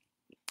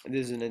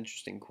 this is an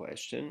interesting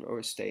question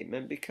or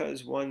statement,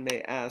 because one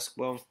may ask,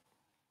 well,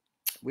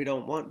 we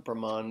don't want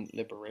Brahman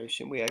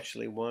liberation. We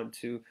actually want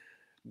to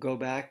go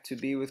back to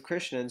be with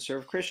Krishna and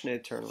serve Krishna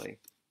eternally.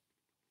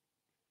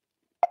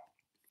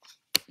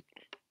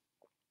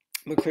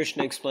 But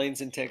Krishna explains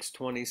in text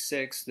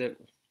 26 that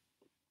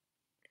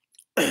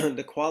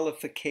the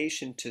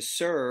qualification to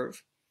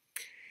serve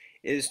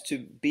is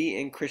to be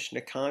in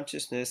Krishna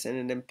consciousness, and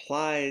it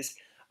implies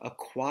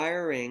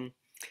acquiring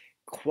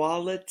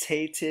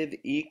qualitative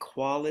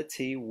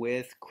equality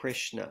with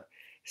Krishna,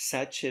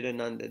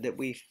 Satchidananda, that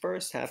we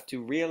first have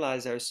to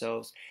realize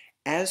ourselves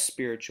as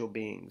spiritual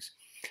beings,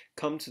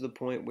 come to the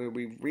point where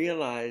we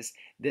realize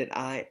that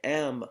I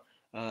am,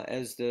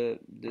 as the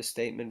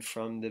statement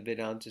from the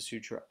Vedanta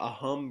Sutra,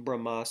 Aham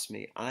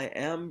Brahmasmi, I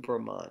am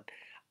Brahman,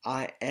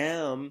 I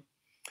am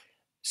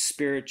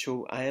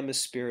spiritual, I am a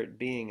spirit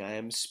being, I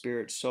am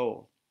spirit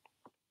soul.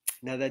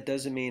 Now that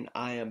doesn't mean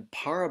I am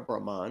Para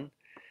Brahman,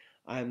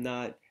 I am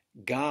not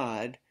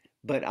God,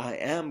 but I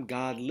am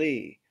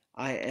godly.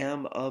 I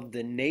am of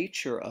the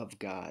nature of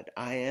God.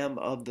 I am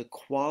of the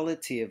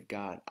quality of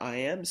God. I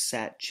am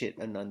Sat Chit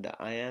Ananda.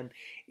 I am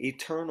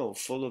eternal,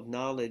 full of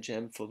knowledge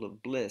and full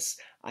of bliss.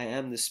 I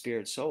am the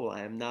spirit soul.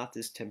 I am not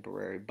this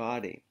temporary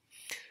body.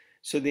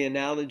 So the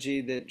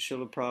analogy that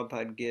Srila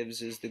Prabhupada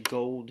gives is the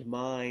gold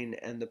mine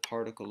and the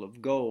particle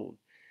of gold.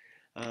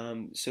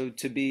 So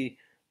to be,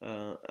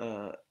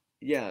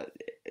 yeah,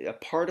 a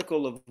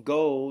particle of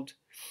gold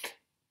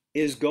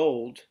is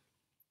gold,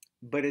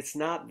 but it's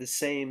not the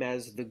same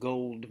as the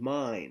gold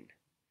mine.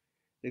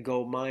 The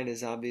gold mine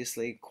is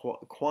obviously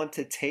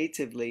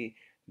quantitatively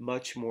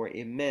much more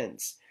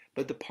immense,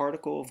 but the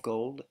particle of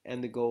gold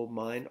and the gold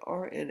mine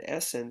are in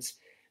essence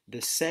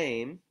the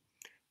same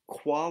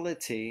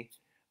quality,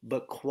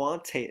 but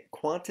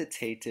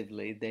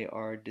quantitatively they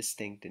are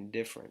distinct and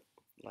different,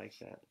 like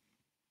that.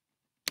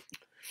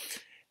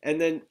 And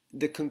then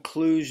the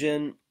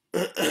conclusion,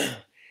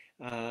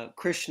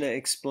 Krishna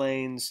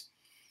explains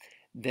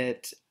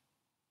that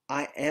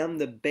I am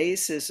the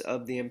basis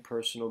of the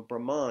impersonal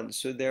Brahman.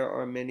 So there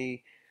are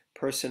many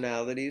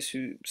personalities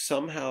who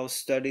somehow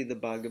study the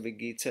Bhagavad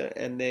Gita,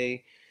 and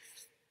they,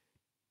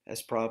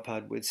 as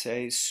Prabhupada would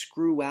say,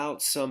 screw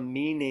out some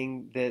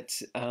meaning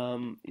that,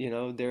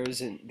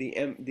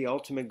 the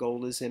ultimate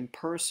goal is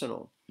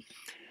impersonal,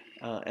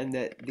 and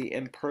that the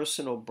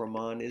impersonal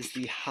Brahman is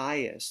the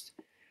highest.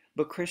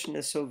 But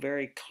Krishna so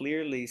very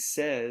clearly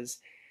says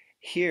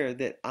here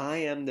that I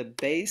am the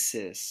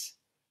basis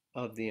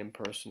of the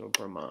impersonal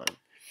Brahman.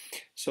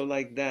 So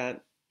like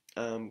that,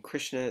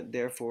 Krishna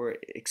therefore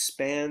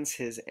expands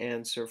his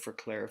answer for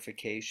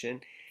clarification,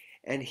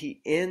 and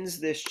he ends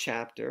this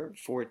chapter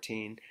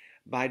 14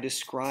 by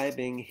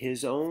describing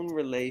his own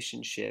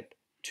relationship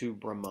to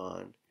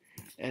Brahman.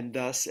 And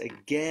thus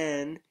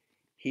again,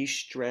 he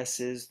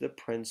stresses the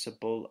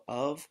principle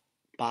of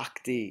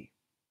bhakti.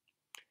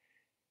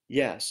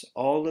 Yes,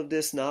 all of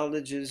this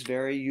knowledge is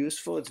very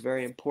useful, it's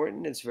very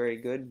important, it's very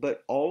good,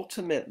 but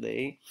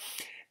ultimately,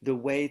 the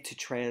way to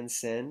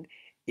transcend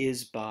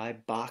is by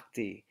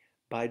bhakti,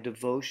 by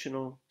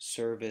devotional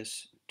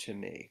service to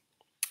me.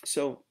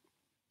 So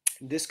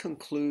This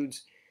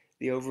concludes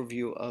the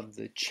overview of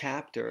the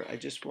chapter. I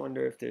just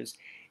wonder if there's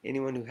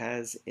anyone who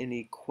has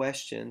any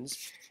questions,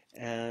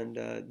 and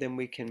then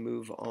we can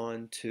move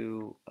on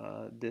to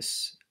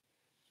this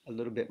a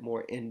little bit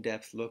more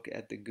in-depth look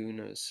at the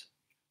gunas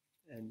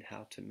and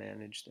how to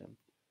manage them.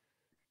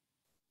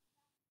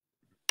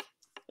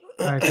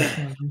 Hare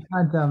Krishna. We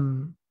had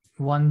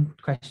one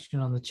question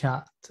on the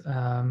chat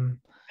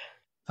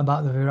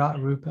about the Virat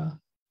Rupa.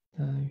 I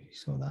don't know if you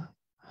saw that.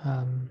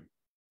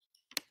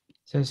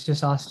 So it's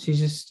just asked,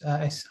 it's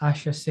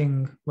Asha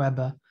Singh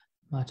Weber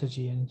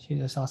Mataji, and she's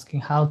just asking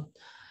how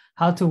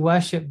to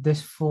worship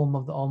this form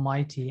of the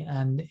Almighty,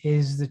 and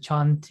is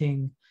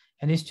chanting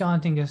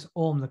as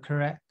Om the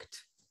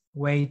correct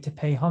way to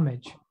pay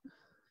homage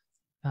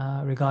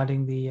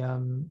regarding the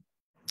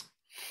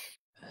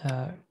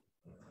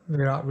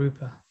Virat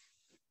Rupa.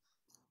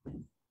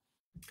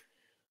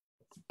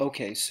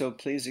 Okay, so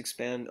please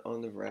expand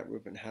on the Virat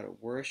Rupa and how to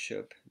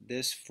worship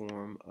this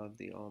form of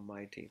the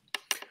Almighty.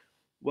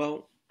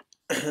 Well,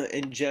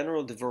 in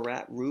general, the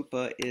Virat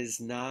Rupa is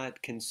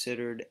not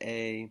considered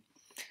an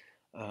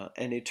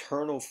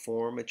eternal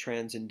form, a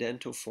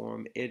transcendental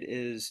form. It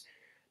is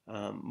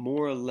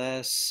more or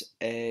less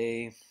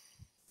not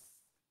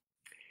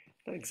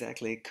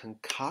exactly a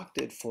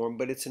concocted form,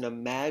 but it's an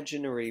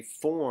imaginary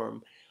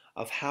form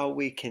of how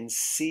we can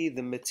see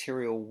the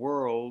material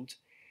world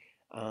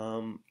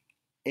um,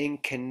 in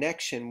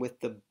connection with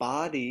the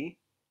body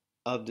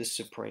of the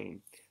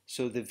Supreme.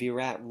 So the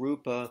Virat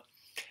Rupa,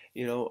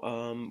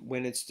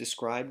 when it's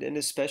described, and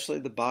especially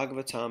the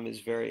Bhagavatam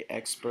is very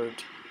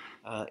expert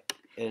uh,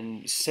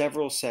 in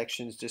several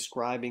sections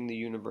describing the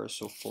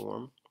universal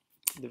form.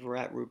 The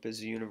Virat Rupa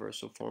is a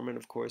universal form, and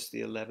of course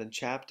the 11th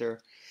chapter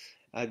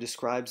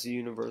describes the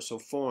universal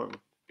form.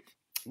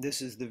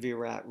 This is the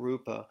Virat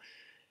Rupa.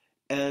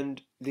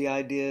 And the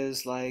idea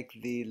is like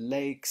the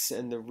lakes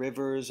and the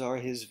rivers are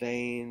his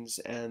veins,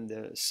 and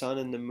the sun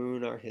and the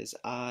moon are his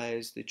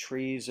eyes, the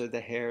trees are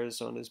the hairs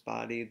on his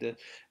body, the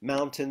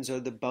mountains are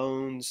the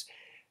bones.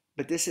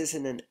 But this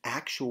isn't an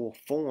actual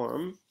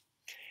form.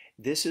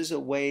 This is a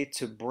way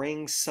to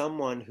bring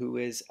someone who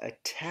is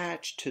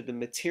attached to the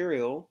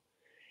material,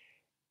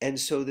 and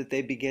so that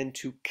they begin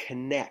to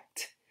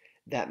connect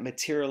that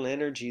material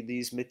energy,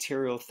 these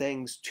material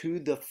things, to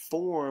the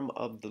form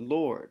of the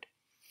Lord.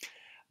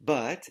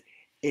 But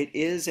it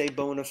is a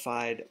bona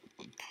fide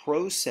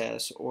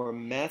process or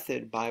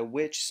method by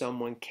which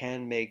someone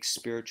can make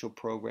spiritual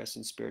progress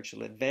and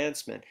spiritual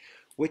advancement,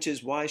 which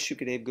is why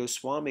Shukadev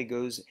Goswami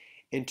goes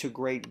into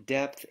great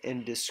depth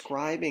in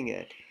describing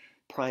it,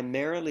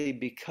 primarily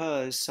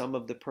because some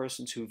of the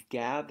persons who've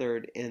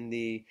gathered in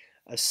the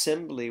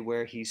assembly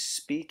where he's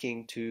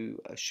speaking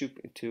to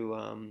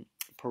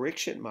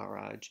Parikshit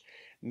Maharaj,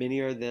 many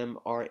of them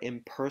are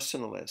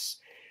impersonalists.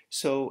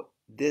 So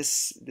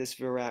this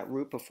Virat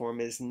Rupa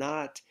form is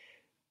not,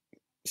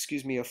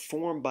 a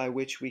form by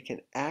which we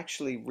can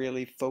actually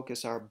really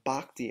focus our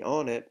bhakti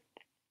on it,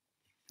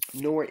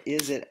 nor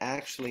is it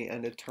actually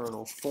an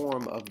eternal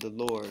form of the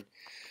Lord.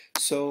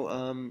 So,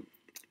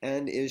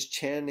 and is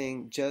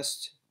chanting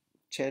just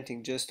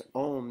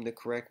Om the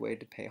correct way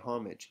to pay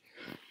homage?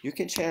 You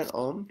can chant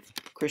Om.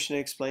 Krishna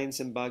explains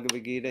in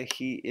Bhagavad Gita,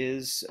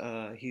 he's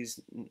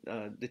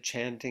the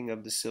chanting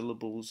of the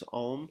syllables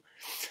Om.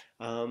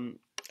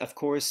 Of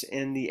course,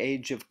 in the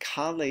age of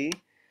Kali,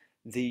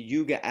 the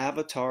Yuga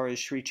avatar is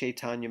Sri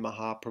Chaitanya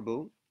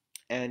Mahaprabhu,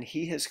 and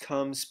he has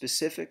come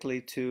specifically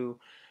to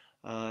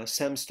Dharma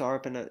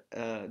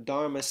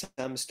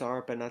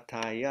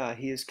Samstarpanataya.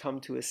 He has come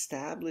to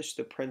establish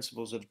the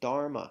principles of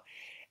Dharma.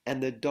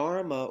 And the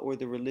Dharma, or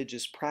the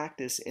religious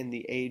practice in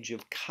the age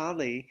of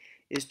Kali,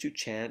 is to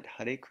chant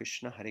Hare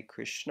Krishna,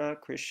 Krishna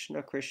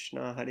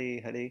Krishna,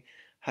 Hare Hare,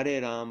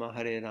 Hare Rama,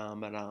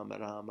 Rama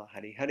Rama,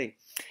 Hare Hare.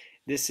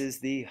 This is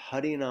the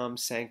Harinam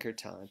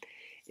Sankirtan.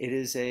 It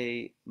is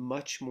a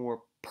much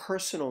more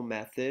personal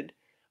method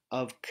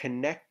of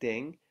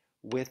connecting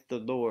with the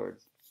Lord.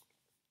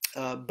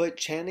 But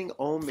chanting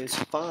Om is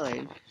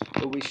fine,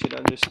 but we should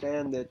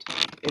understand that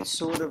it's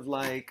sort of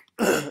like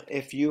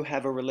if you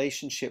have a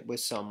relationship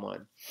with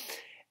someone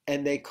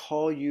and they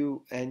call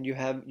you and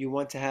you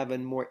want to have a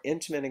more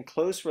intimate and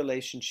close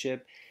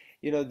relationship,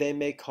 they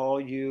may call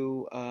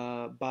you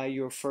by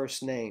your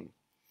first name.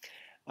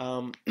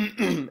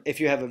 If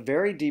you have a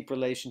very deep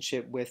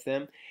relationship with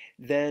them,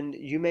 then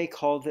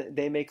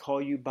they may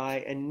call you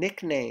by a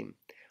nickname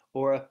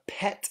or a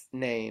pet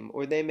name,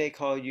 or they may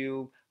call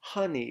you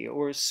honey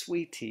or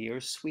sweetie or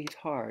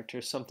sweetheart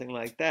or something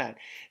like that.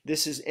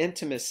 This is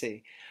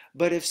intimacy.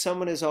 But if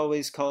someone is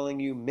always calling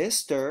you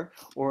Mr.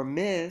 or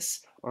Miss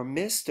or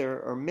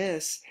Mr. or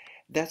Miss,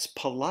 that's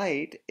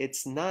polite,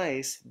 it's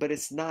nice, but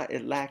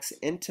it lacks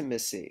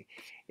intimacy.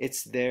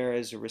 It's there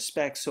as a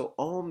respect. So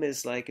Om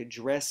is like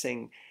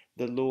addressing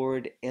the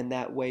Lord in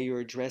that way you're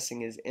addressing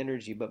his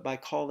energy. But by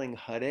calling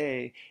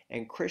Hare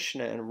and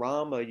Krishna and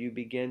Rama, you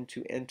begin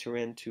to enter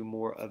into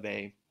more of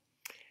a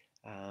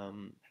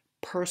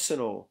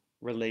personal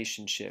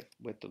relationship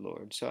with the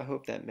Lord. So I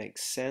hope that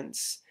makes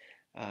sense.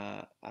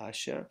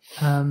 Asha.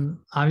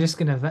 I'm just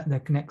going to vet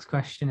the next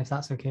question if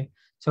that's okay.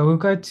 So we'll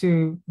go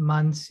to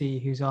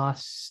Mansi, who's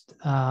asked,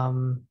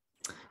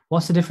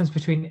 what's the difference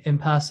between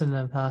impersonal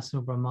and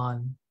personal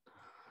Brahman?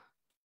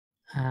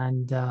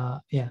 And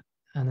yeah,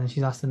 and then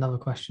she's asked another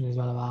question as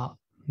well about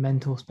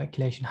mental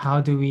speculation. How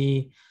do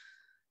we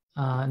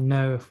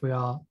know if we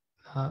are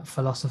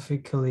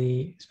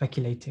philosophically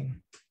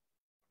speculating?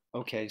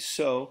 Okay,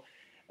 so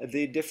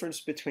the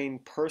difference between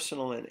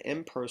personal and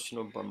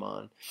impersonal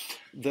Brahman.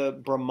 The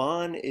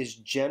Brahman is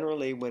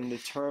generally, when the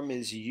term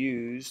is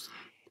used,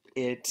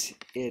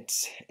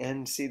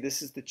 and see,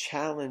 this is the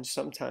challenge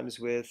sometimes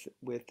with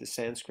the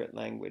Sanskrit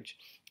language.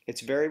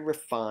 It's very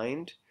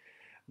refined,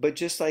 but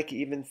just like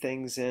even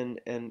things in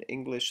an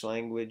English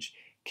language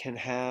can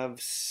have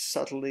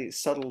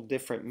subtle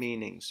different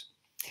meanings.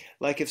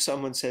 Like if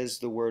someone says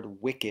the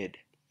word wicked,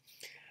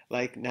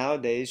 like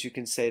nowadays, you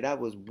can say that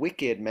was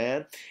wicked,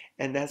 man,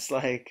 and that's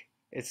like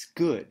it's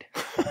good.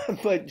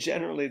 But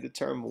generally, the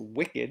term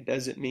wicked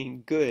doesn't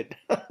mean good.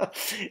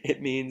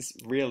 It means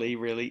really,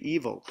 really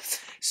evil.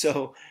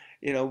 So,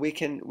 we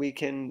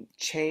can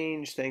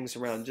change things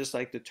around, just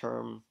like the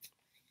term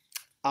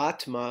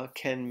Atma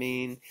can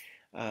mean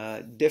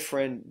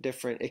different.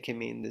 It can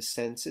mean the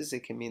senses,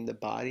 it can mean the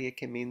body, it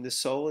can mean the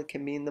soul, it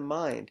can mean the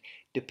mind,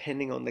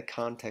 depending on the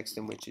context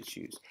in which it's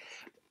used.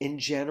 In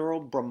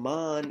general,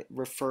 Brahman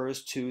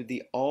refers to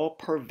the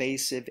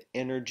all-pervasive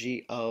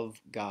energy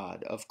of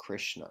God, of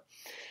Krishna.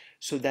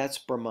 So that's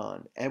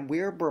Brahman. And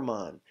we're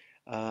Brahman.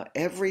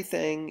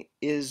 Everything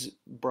is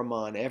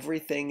Brahman.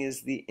 Everything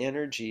is the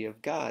energy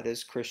of God,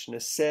 as Krishna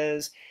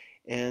says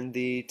in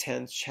the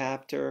 10th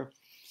chapter.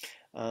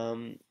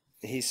 Um,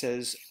 he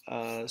says,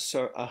 Aham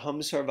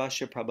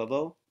sarvasya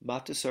prabhavo,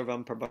 mata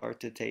sarvam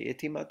pravartate,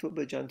 iti matu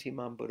bhajanti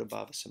mam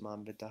buddhabhava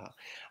samamvitaha.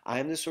 I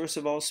am the source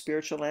of all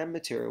spiritual and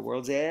material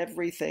worlds.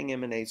 Everything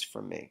emanates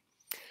from me.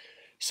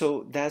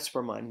 So that's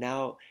Brahman.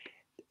 Now,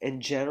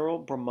 in general,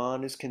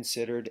 Brahman is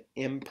considered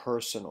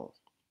impersonal.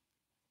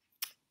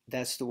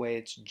 That's the way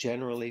it's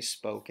generally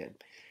spoken.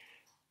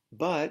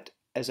 But,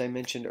 as I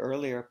mentioned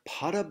earlier,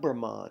 Pada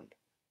Brahman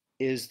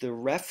is the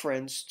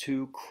reference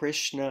to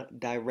Krishna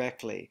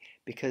directly,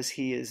 because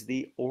he is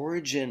the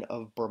origin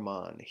of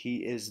Brahman. He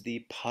is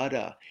the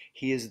Pada.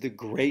 He is the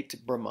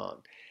great Brahman.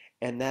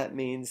 And that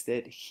means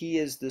that he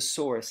is the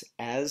source.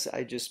 As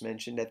I just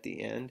mentioned at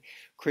the end,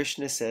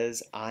 Krishna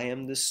says, I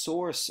am the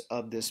source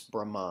of this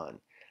Brahman.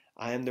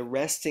 I am the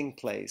resting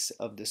place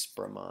of this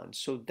Brahman.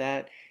 So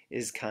that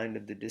is kind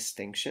of the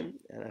distinction,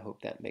 and I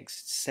hope that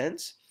makes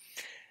sense.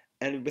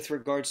 And with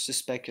regards to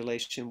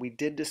speculation, we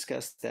did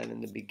discuss that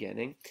in the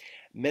beginning.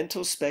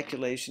 Mental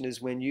speculation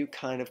is when you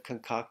kind of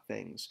concoct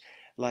things.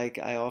 Like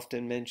I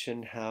often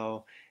mention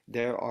how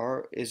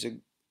is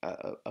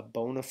a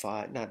bona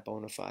fide, not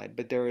bona fide,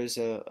 but there is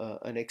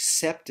an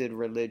accepted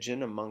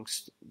religion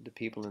amongst the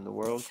people in the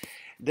world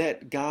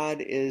that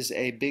God is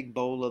a big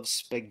bowl of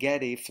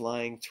spaghetti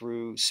flying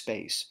through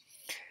space.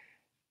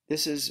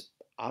 This is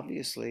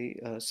obviously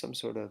some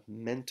sort of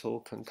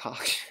mental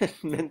concoction,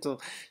 mental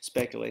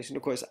speculation.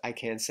 Of course, I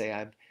can't say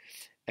I've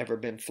ever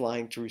been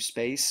flying through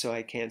space, so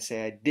I can't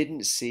say I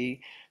didn't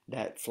see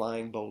that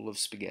flying bowl of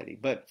spaghetti.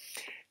 But,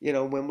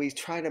 when we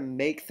try to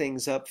make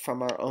things up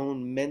from our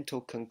own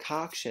mental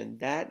concoction,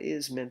 that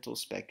is mental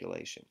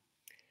speculation.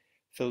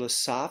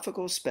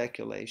 Philosophical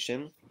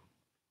speculation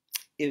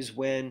is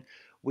when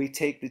we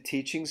take the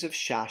teachings of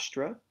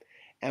Shastra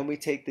and we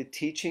take the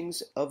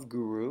teachings of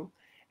Guru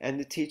and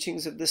the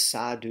teachings of the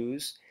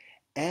sadhus,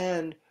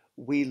 and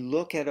we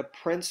look at a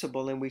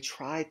principle and we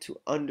try to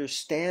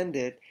understand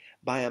it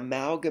by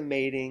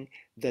amalgamating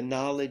the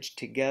knowledge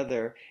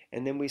together.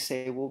 And then we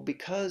say, well,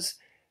 because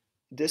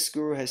this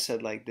guru has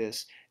said like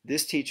this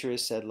teacher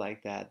has said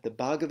like that, the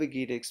Bhagavad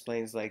Gita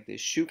explains like this,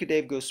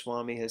 Shukadev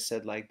Goswami has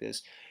said like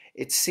this,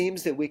 it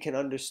seems that we can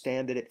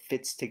understand that it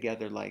fits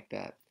together like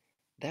that.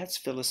 That's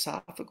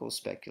philosophical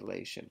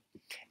speculation.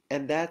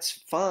 And that's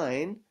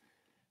fine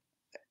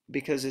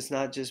because it's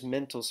not just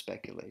mental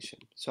speculation.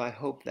 So I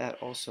hope that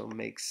also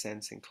makes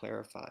sense and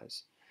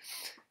clarifies.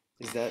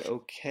 Is that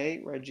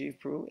okay, Rajiv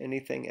Prabhu?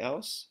 Anything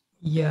else?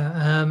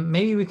 Yeah,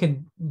 maybe we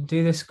could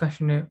do this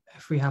question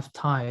if we have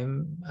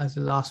time as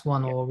the last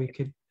one, Yeah. or we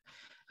could.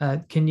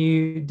 Can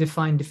you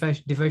define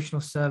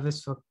devotional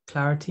service for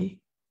clarity?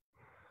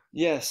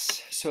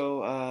 Yes.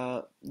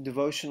 So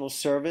devotional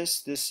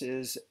service, this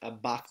is a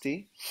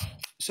bhakti.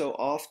 So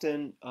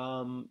often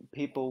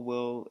people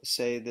will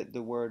say that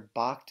the word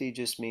bhakti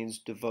just means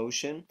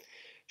devotion.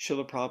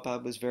 Srila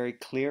Prabhupada was very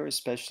clear,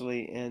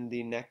 especially in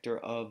the Nectar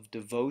of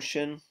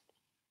Devotion,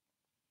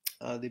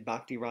 the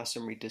Bhakti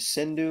Rasamrita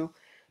Sindhu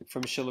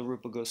from Srila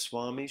Rupa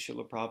Goswami.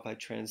 Srila Prabhupada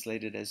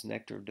translated as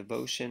Nectar of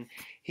Devotion.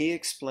 He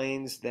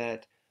explains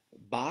that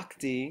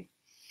bhakti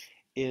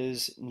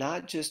is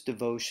not just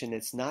devotion,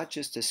 it's not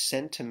just a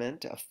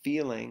sentiment, a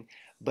feeling,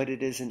 but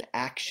it is an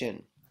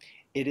action.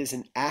 It is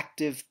an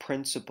active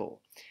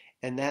principle.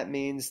 And that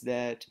means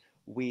that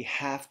we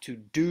have to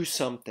do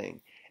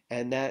something.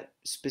 And that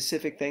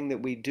specific thing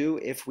that we do,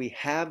 if we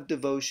have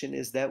devotion,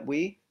 is that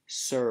we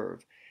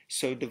serve.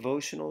 So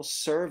devotional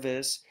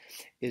service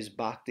is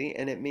bhakti,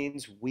 and it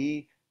means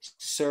we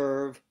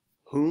serve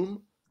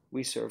whom?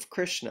 We serve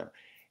Krishna.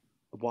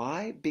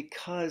 Why?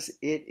 Because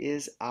it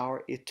is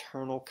our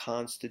eternal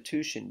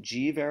constitution.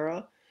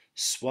 Jivara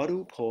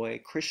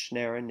Swarupoi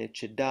Krishnara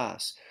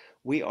Nityadas.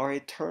 We are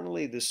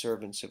eternally the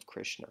servants of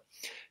Krishna.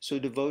 So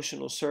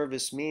devotional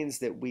service means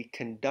that we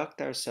conduct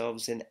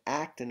ourselves and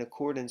act in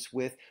accordance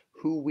with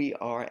who we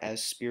are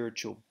as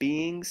spiritual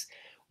beings,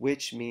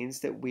 which means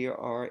that we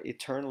are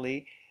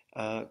eternally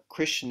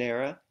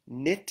Krishnara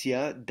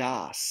Nitya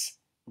Das.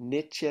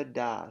 Nitya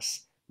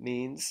Das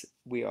means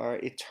we are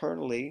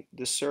eternally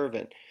the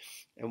servant.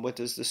 And what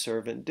does the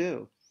servant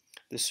do?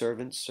 The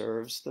servant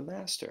serves the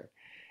master.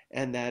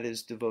 And that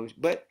is devotion.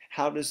 But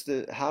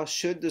how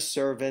should the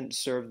servant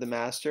serve the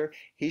master?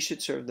 He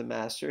should serve the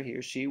master, he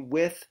or she,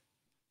 with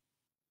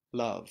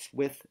love,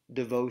 with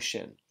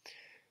devotion.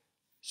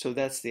 So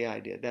that's the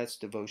idea. That's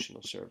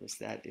devotional service.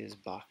 That is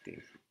bhakti.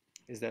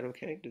 Is that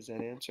okay? Does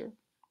that answer?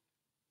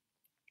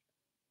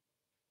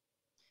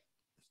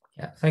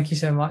 Yeah, thank you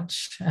so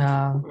much.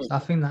 So I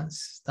think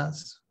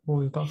that's all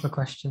we've got for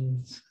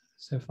questions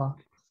so far.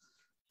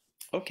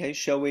 Okay,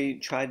 shall we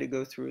try to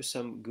go through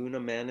some guna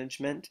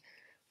management?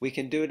 We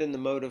can do it in the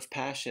mode of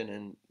passion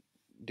and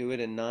do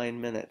it in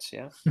 9 minutes,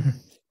 yeah?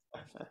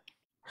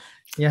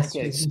 Yes,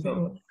 Okay, please.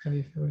 so How do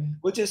you feel? Yeah.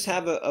 we'll just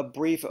have a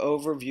brief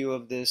overview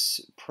of this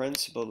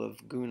principle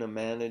of guna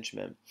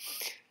management.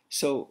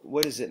 So,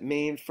 what does it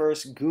mean?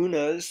 First,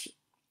 gunas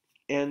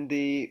in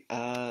the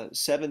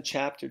 7th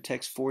chapter,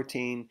 text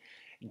 14,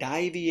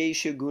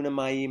 Daiviyesha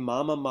gunamayi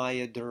mama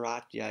maya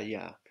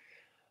duratyaya.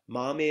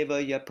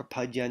 Mameva ya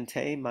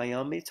prapadyante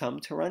mayami tam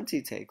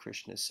tarantite,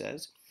 Krishna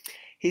says.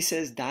 He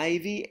says,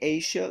 Daivi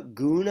Esha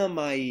Guna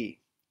Mai.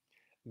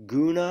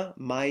 Guna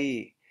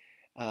Mai.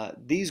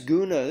 These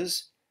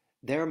gunas,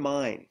 they're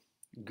mine.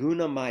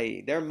 Guna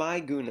Mai. They're my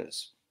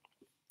gunas.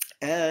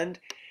 And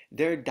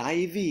they're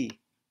Daivi.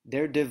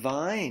 They're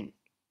divine.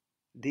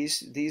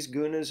 These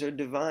gunas are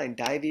divine.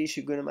 Daivi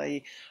Esha Guna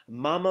Mai.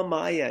 Mama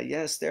Maya.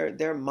 Yes,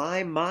 they're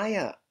my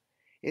Maya.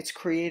 It's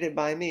created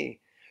by me.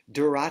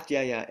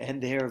 Duratyaya.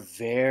 And they're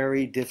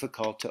very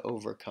difficult to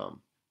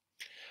overcome.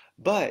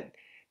 But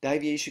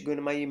Daivesha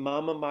Gunamayi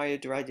Mama Maya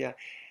Duradya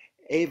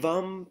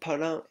Evam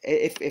Param,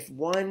 if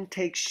one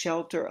takes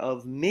shelter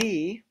of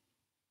me,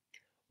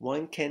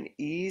 one can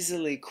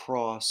easily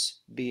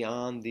cross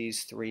beyond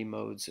these three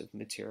modes of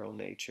material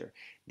nature,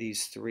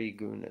 these three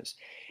gunas.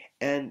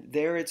 And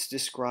there it's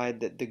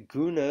described that the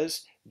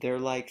gunas, they're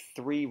like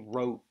three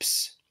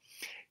ropes.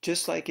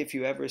 Just like if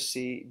you ever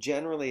see,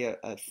 generally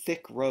a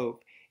thick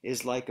rope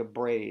is like a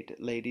braid.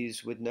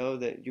 Ladies would know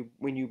that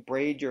when you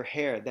braid your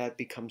hair, that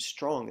becomes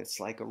strong. It's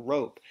like a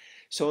rope.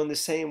 So in the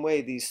same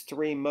way, these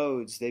three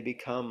modes, they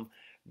become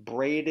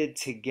braided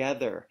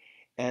together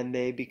and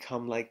they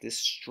become like this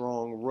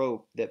strong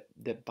rope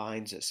that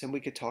binds us. And we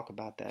could talk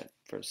about that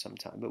for some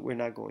time, but we're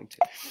not going to.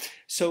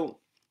 So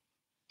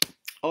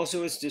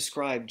also it's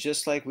described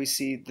just like we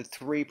see the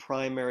three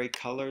primary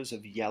colors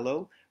of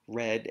yellow,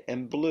 red,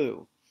 and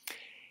blue.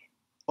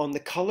 On the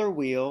color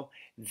wheel,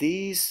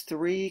 these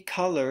three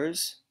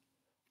colors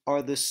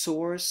are the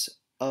source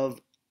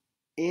of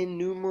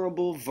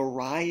innumerable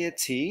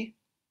variety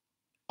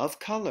of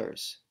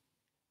colors.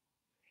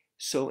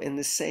 So in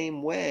the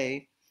same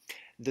way,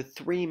 the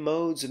three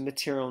modes of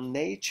material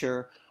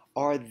nature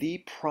are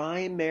the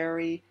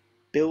primary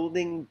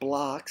building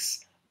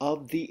blocks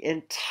of the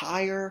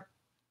entire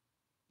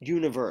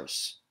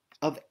universe,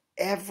 of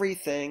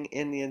everything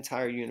in the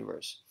entire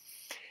universe.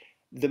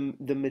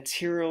 The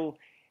material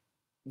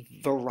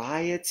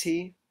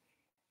variety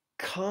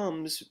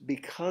comes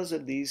because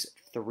of these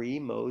three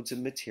modes of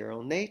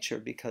material nature,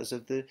 because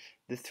of the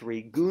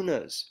three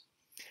gunas.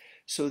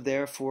 So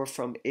therefore,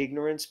 from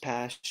ignorance,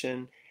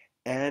 passion,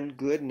 and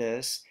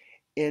goodness,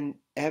 in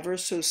ever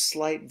so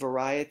slight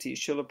variety,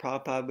 Srila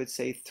Prabhupada would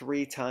say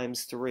 3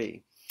 times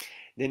 3.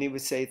 Then he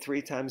would say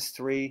 3 times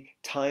 3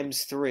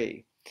 times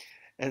 3.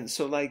 And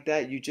so like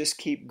that, you just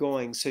keep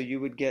going. So you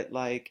would get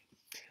like,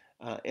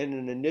 in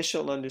an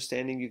initial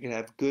understanding, you could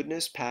have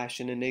goodness,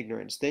 passion, and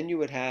ignorance. Then you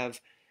would have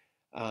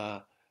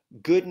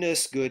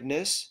goodness,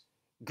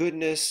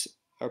 goodness,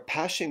 or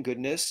passion,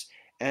 goodness,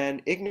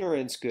 and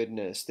ignorance,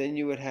 goodness. Then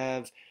you would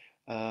have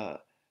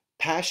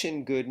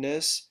passion,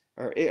 goodness,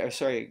 or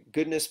sorry,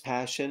 goodness,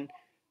 passion,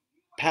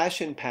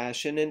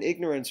 passion, and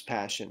ignorance,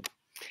 passion.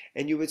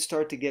 And you would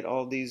start to get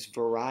all these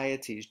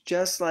varieties,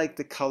 just like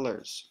the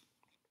colors.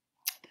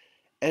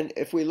 And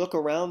if we look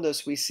around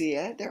us, we see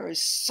there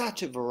is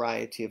such a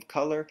variety of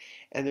color,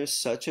 and there's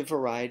such a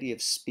variety of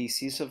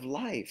species of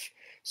life,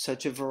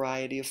 such a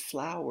variety of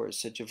flowers,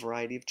 such a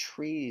variety of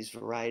trees,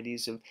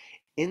 varieties of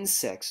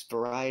insects,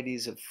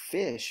 varieties of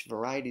fish,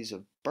 varieties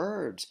of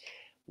birds.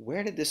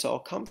 Where did this all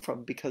come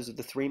from? Because of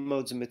the three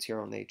modes of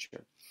material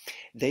nature.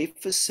 They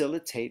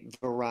facilitate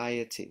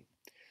variety.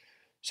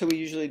 So we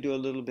usually do a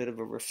little bit of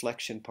a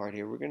reflection part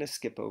here. We're going to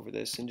skip over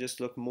this and just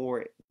look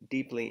more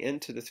deeply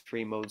into the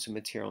three modes of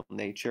material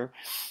nature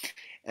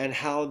and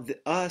how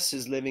us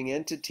as living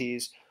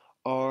entities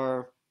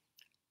are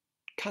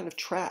kind of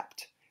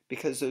trapped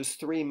because those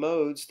three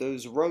modes,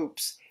 those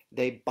ropes,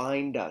 they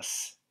bind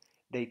us.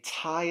 They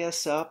tie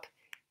us up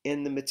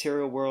in the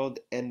material world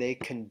and they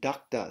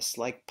conduct us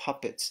like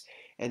puppets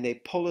and they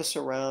pull us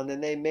around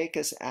and they make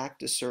us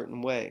act a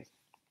certain way.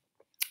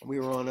 We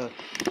were on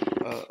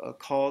a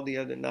call the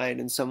other night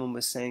and someone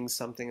was saying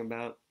something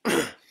about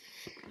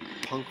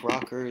punk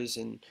rockers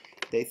and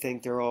they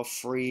think they're all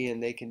free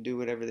and they can do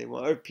whatever they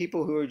want. Or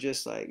people who are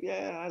just like,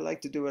 yeah, I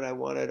like to do what I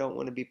want. I don't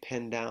want to be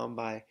pinned down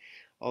by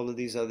all of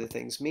these other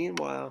things.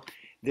 Meanwhile,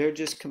 they're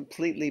just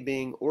completely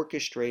being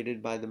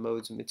orchestrated by the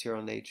modes and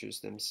material natures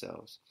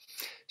themselves.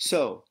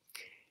 So,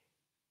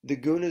 the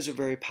gunas are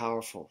very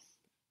powerful.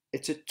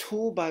 It's a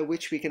tool by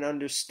which we can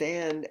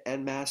understand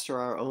and master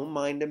our own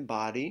mind and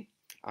body,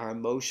 our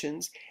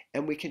emotions,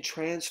 and we can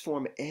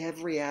transform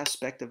every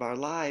aspect of our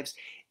lives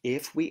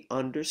if we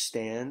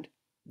understand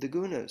the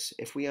gunas,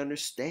 if we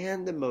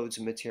understand the modes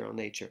of material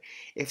nature,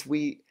 if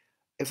we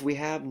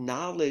have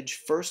knowledge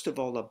first of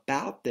all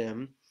about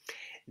them,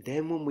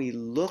 then when we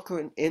look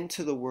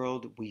into the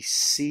world, we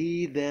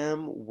see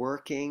them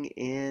working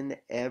in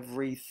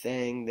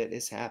everything that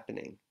is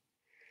happening.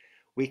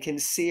 We can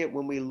see it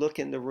when we look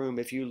in the room.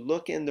 If you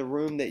look in the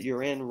room that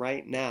you're in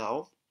right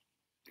now,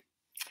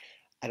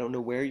 I don't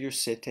know where you're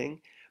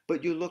sitting,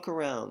 but you look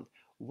around.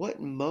 What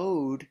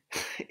mode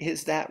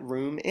is that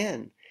room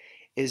in?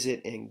 Is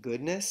it in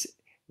goodness?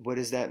 What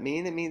does that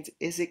mean? It means,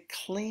 is it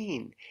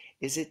clean?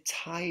 Is it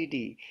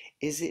tidy?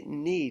 Is it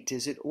neat?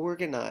 Is it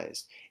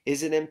organized?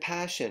 Is it in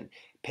passion?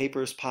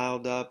 Papers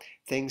piled up,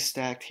 things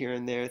stacked here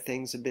and there,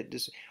 things a bit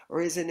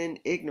or is it in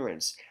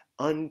ignorance?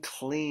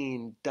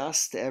 Unclean,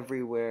 dust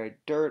everywhere,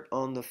 dirt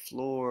on the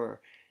floor,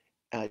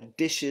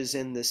 dishes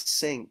in the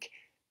sink.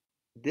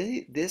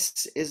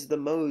 This is the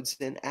modes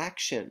in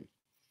action.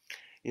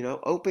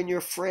 Open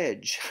your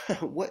fridge.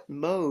 What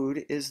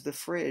mode is the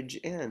fridge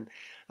in?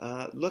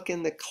 Look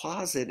in the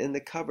closet, in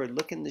the cupboard.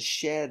 Look in the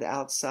shed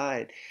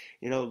outside.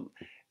 You know,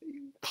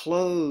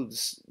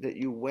 clothes that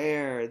you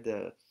wear,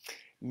 the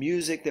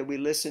music that we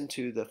listen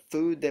to, the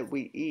food that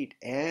we eat,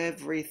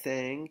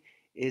 everything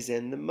is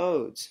in the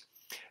modes.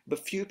 But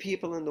few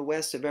people in the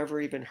West have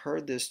ever even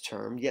heard this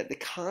term, yet the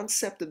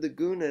concept of the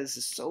gunas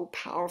is so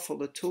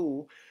powerful a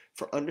tool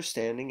for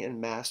understanding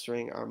and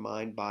mastering our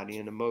mind, body,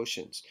 and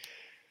emotions.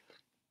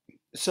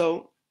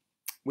 So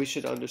we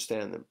should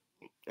understand them.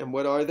 And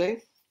what are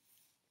they?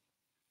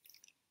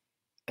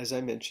 As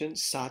I mentioned,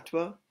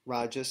 sattva,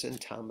 rajas, and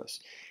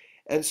tamas.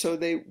 And so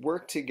they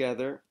work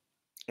together,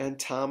 and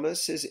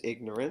tamas is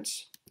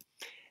ignorance,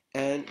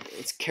 and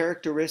its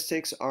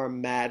characteristics are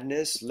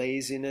madness,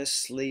 laziness,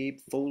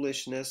 sleep,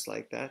 foolishness,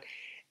 like that.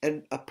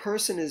 And a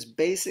person is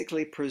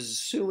basically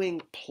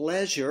pursuing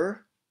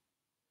pleasure,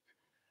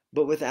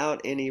 but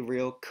without any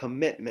real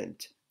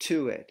commitment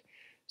to it.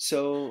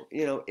 So,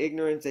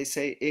 ignorance, they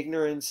say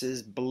ignorance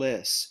is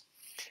bliss.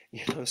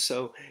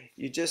 So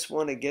you just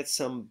want to get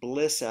some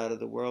bliss out of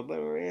the world, but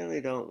really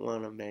don't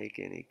want to make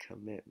any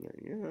commitment.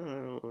 I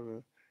don't want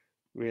to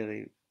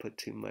really put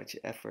too much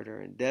effort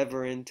or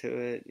endeavor into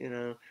it.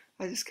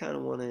 I just kind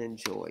of want to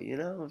enjoy, what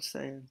I'm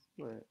saying?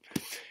 Right.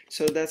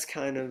 So that's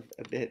kind of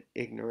a bit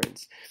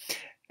ignorance.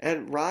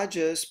 And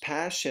rajas,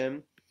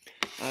 passion,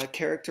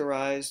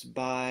 characterized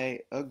by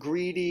a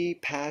greedy,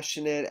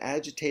 passionate,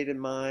 agitated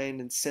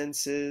mind and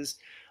senses,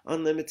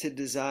 unlimited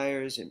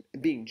desires, and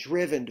being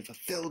driven to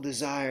fulfill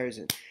desires,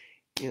 and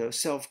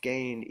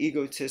self-gain,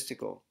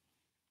 egotistical.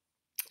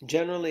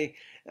 Generally,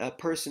 a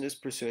person is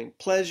pursuing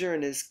pleasure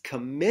and is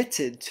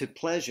committed to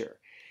pleasure.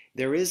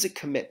 There is a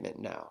commitment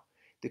now.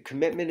 The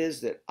commitment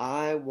is that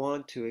I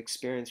want to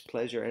experience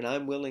pleasure and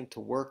I'm willing to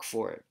work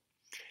for it.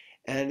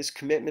 And his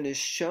commitment is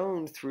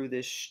shown through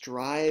this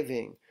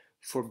striving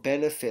for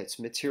benefits,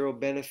 material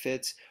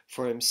benefits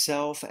for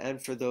himself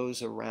and for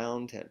those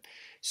around him.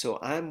 So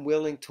I'm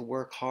willing to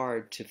work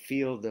hard to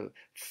feel the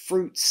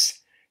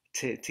fruits,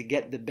 to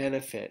get the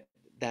benefit.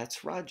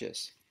 That's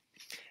rajas.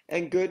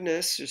 And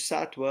goodness, or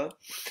sattva,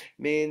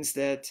 means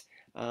that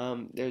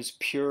there's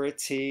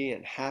purity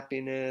and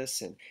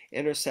happiness and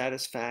inner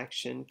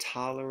satisfaction,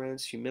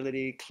 tolerance,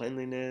 humility,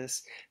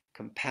 cleanliness,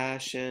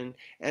 compassion,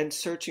 and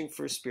searching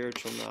for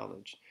spiritual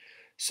knowledge.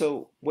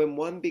 So when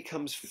one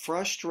becomes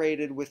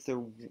frustrated with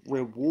the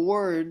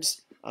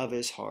rewards of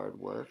his hard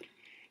work,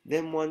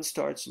 then one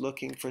starts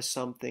looking for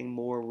something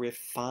more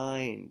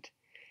refined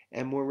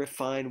and more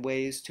refined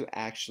ways to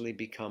actually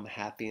become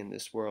happy in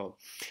this world.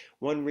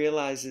 One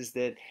realizes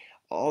that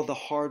all the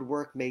hard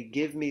work may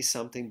give me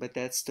something, but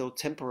that's still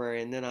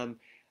temporary, and then I'm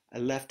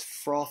left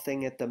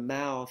frothing at the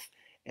mouth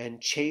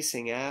and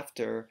chasing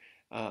after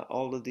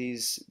all of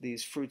these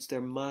fruits.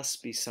 There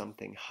must be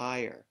something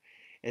higher,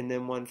 and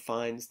then one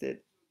finds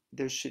that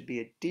there should be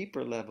a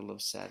deeper level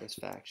of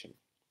satisfaction.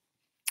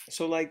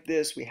 So like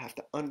this, we have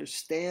to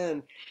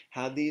understand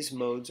how these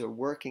modes are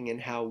working and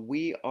how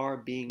we are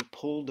being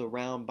pulled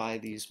around by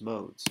these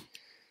modes.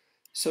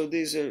 So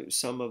these are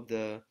some of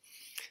the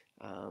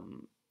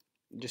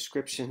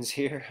descriptions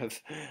here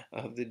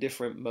of the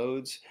different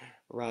modes,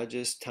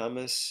 rajas,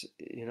 tamas.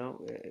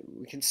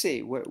 We can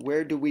see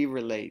where do we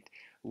relate.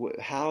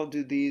 How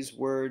do these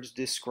words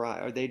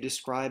describe? Are they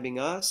describing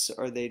us?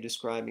 Are they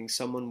describing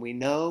someone we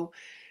know?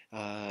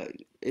 Uh,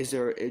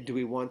 do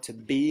we want to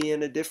be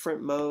in a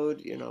different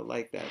mode?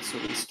 Like that. So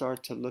we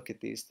start to look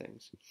at these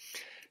things.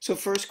 So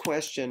first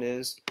question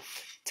is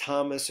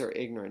Thomas or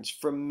ignorance.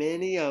 For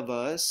many of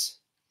us,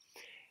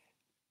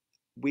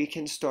 we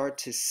can start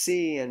to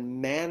see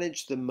and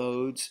manage the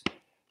modes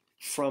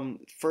from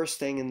first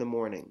thing in the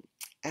morning.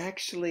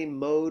 Actually,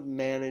 mode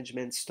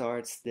management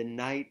starts the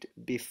night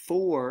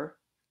before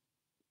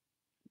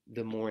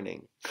the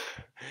morning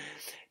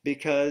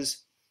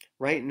because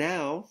right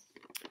now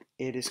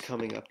it is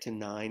coming up to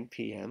 9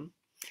 p.m.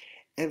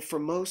 And for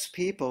most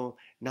people,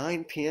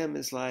 9 p.m.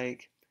 is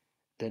like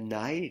the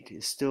night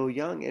is still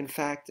young. In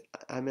fact,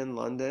 I'm in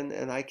London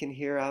and I can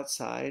hear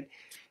outside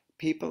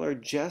people are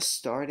just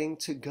starting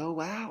to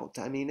go out.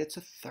 I mean, it's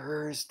a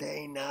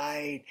Thursday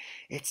night.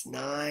 It's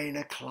 9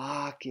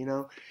 o'clock,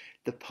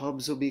 The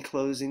pubs will be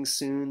closing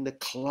soon. The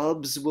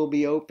clubs will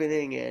be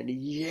opening. And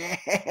yeah,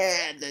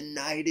 the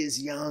night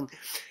is young.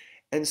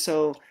 And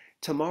so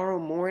tomorrow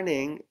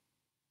morning,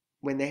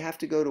 when they have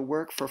to go to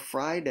work for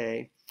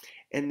Friday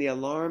and the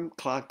alarm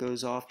clock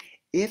goes off,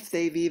 if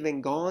they've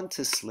even gone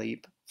to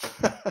sleep,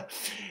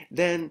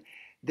 then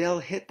they'll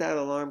hit that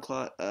alarm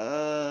clock.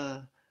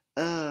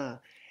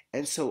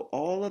 And so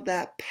all of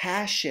that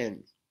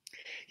passion,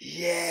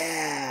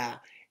 yeah,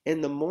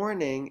 in the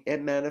morning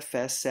it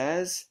manifests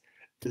as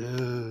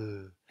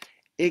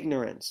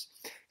ignorance.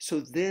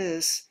 So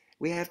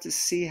we have to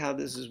see how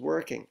this is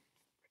working.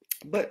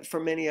 But for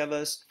many of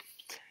us,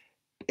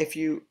 if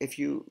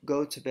you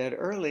go to bed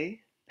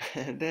early,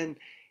 then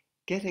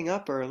getting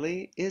up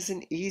early is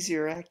an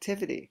easier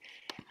activity.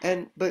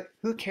 But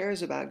who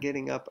cares about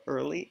getting up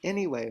early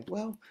anyway?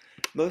 Well,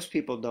 most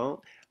people don't.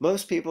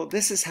 Most people,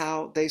 this is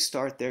how they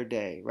start their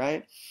day,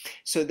 right?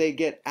 So they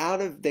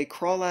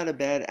crawl out of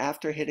bed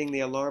after hitting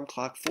the alarm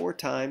clock 4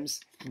 times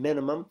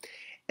minimum,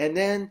 and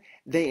then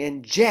they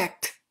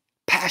inject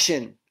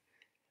passion.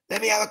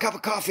 Let me have a cup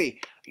of coffee.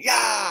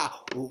 Yeah,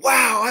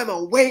 wow, I'm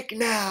awake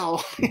now.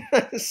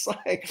 It's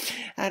like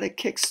how to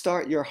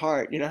kickstart your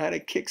heart, how to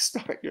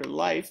kickstart your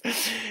life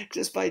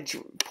just by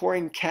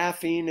pouring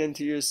caffeine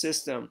into your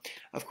system.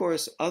 Of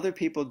course, other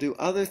people do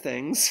other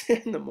things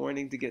in the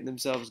morning to get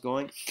themselves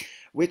going,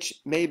 which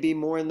may be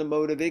more in the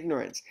mode of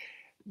ignorance.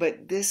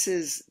 But this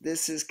is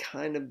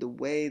kind of the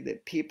way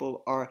that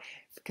people are,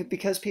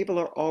 because people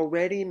are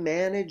already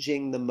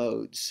managing the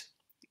modes.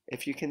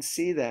 If you can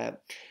see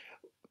that,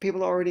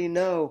 people already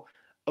know,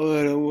 oh,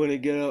 I don't want to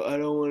get up, I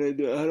don't want to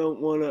do, I don't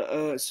want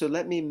to, so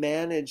let me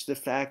manage the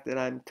fact that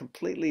I'm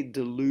completely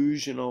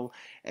delusional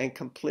and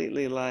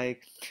completely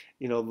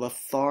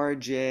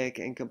lethargic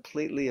and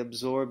completely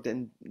absorbed,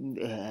 and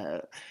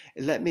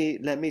let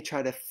me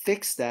try to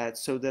fix that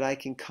so that I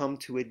can come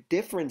to a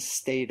different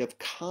state of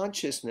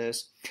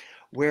consciousness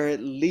where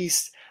at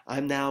least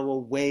I'm now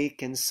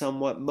awake and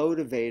somewhat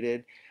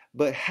motivated.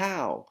 But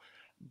how?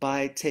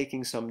 By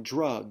taking some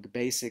drug,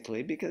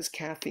 basically, because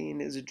caffeine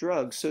is a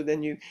drug. So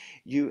then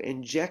you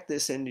inject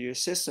this into your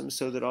system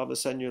so that all of a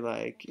sudden you're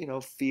like,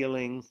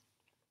 feeling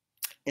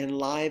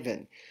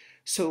enlivened.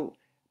 So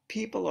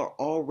people are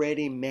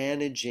already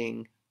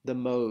managing the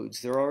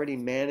modes. They're already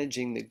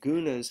managing the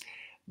gunas,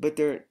 but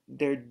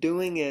they're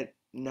doing it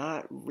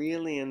not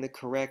really in the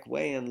correct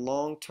way. And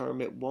long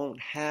term, it won't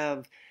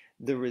have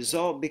the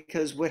result,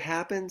 because what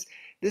happens,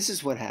 this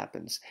is what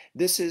happens.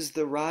 This is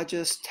the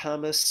Rajas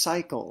Tamas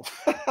cycle.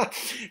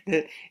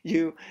 That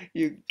you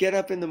get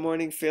up in the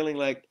morning feeling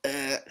like,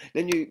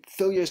 then you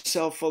fill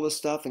yourself full of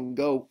stuff and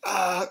go,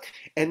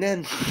 and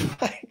then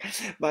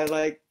by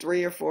like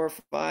 3 or 4 or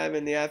 5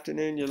 in the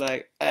afternoon, you're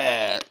like,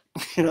 and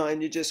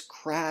you just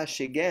crash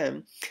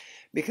again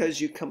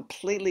because you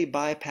completely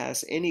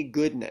bypass any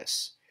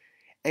goodness.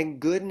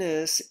 And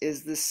goodness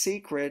is the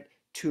secret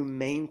to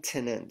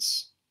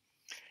maintenance.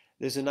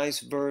 There's a nice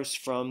verse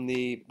from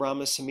the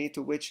Brahma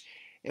Samhita,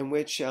 in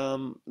which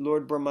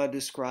Lord Brahma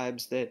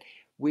describes that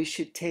we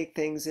should take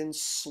things in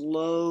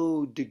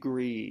slow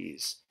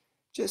degrees.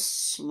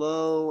 Just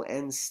slow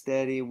and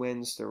steady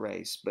wins the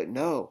race. But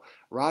no,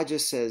 Raja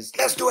says,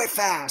 let's do it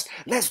fast.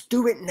 Let's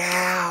do it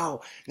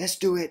now. Let's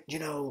do it,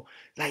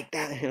 like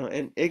that.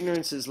 And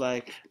ignorance is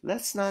like,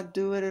 let's not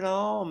do it at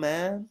all,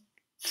 man.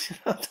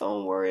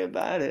 Don't worry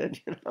about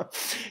it.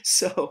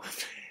 So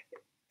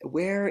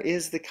where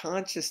is the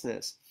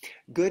consciousness?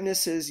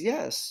 Goodness is,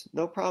 yes,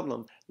 no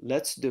problem.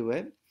 Let's do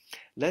it.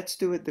 Let's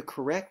do it the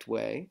correct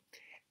way.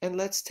 And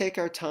let's take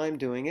our time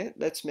doing it.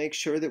 Let's make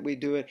sure that we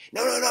do it.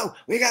 No, no, no,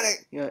 we got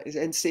to,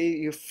 and see,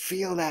 you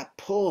feel that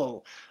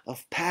pull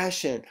of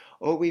passion,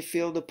 or we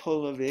feel the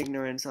pull of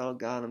ignorance. Oh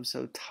God, I'm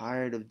so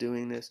tired of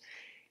doing this.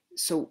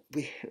 So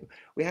we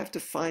have to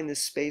find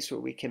this space where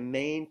we can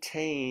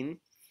maintain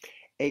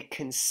a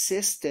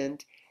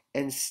consistent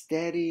and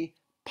steady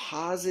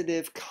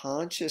positive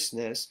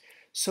consciousness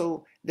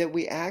so that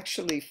we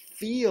actually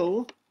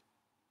feel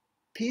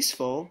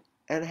peaceful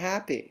and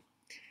happy.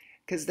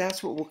 Because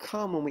that's what will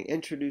come when we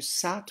introduce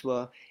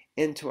sattva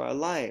into our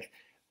life.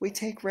 We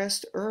take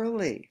rest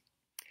early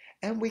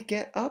and we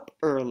get up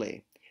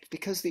early.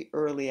 Because the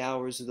early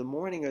hours of the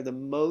morning are the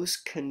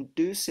most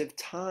conducive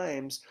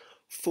times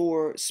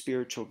for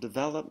spiritual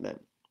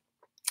development.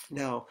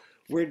 Now,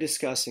 we're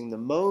discussing the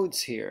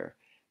modes here.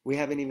 We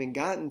haven't even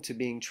gotten to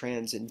being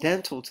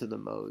transcendental to the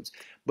modes,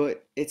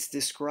 but it's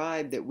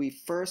described that we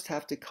first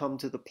have to come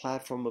to the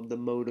platform of the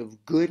mode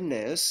of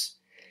goodness.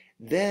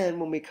 Then,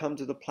 when we come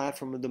to the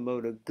platform of the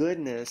mode of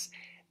goodness,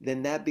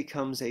 then that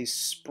becomes a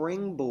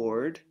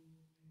springboard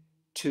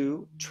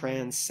to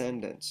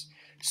transcendence.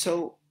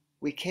 So,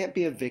 we can't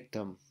be a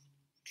victim.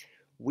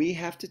 We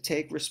have to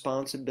take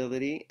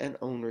responsibility and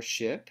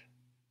ownership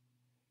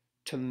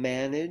to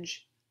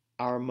manage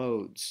our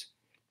modes,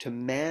 to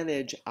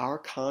manage our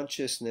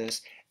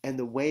consciousness and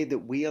the way that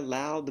we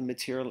allow the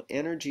material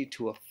energy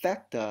to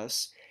affect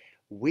us.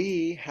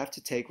 We have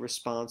to take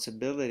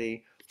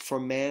responsibility for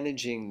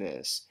managing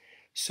this.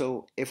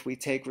 So if we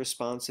take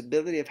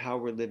responsibility of how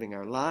we're living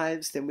our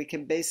lives, then we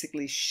can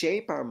basically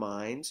shape our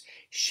minds,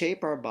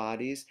 shape our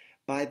bodies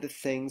by the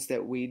things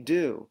that we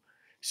do.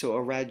 So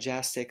a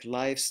rajasic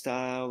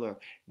lifestyle or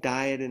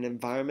diet and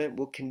environment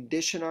will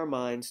condition our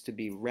minds to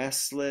be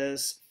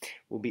restless,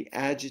 will be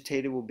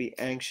agitated, will be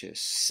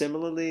anxious.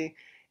 Similarly,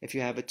 if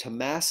you have a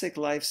tamasic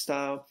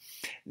lifestyle,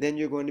 then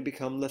you're going to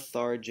become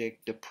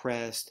lethargic,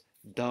 depressed,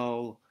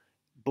 dull,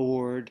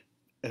 bored.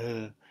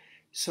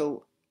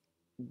 So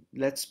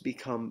let's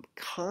become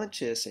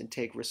conscious and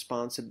take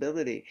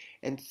responsibility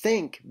and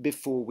think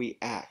before we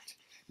act.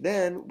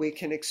 Then we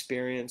can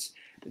experience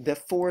the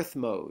fourth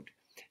mode.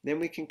 Then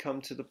we can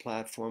come to the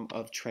platform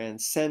of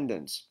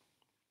transcendence.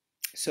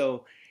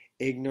 So,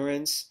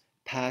 ignorance,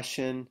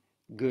 passion,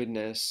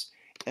 goodness,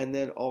 and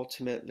then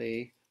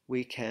ultimately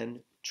we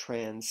can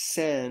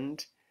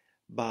transcend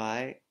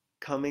by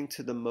coming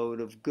to the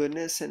mode of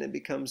goodness, and it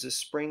becomes a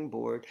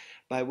springboard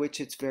by which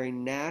it's very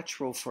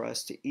natural for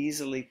us to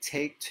easily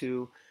take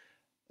to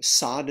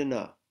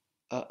sadhana,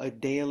 a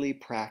daily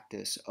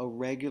practice, a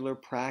regular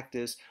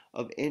practice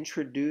of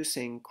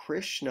introducing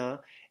Krishna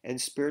and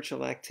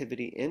spiritual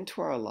activity into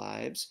our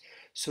lives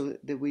so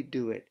that we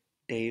do it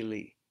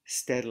daily,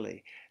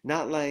 steadily.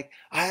 Not like,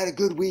 I had a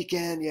good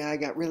weekend, yeah, I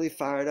got really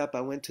fired up,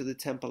 I went to the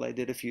temple, I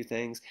did a few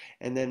things,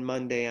 and then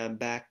Monday I'm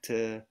back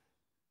to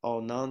all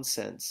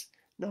nonsense.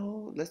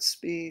 No, let's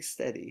be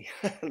steady.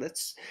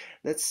 let's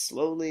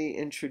slowly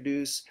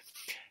introduce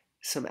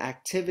some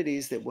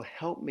activities that will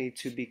help me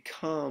to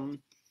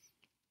become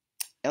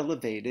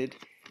elevated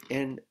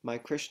in my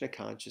Krishna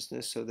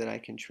consciousness so that I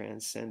can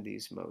transcend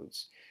these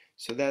modes.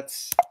 So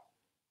that's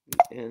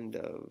the end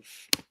of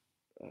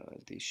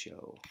the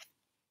show.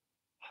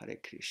 Hare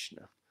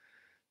Krishna.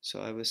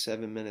 So I was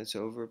 7 minutes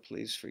over.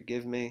 Please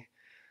forgive me.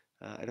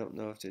 I don't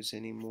know if there's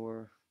any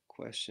more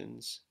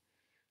questions.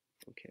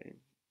 Okay.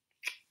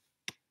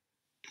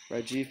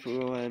 Rajiv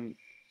Prabhu, I'm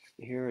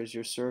here as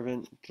your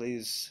servant.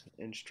 Please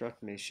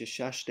instruct me.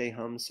 Shishashte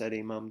ham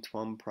sarimam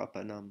tvam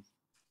prapanam.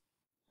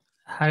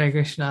 Hare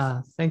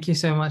Krishna. Thank you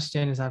so much,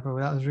 Jane Prabhu.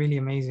 That was really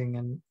amazing,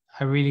 and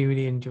I really,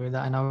 really enjoyed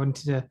that. And I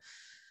wanted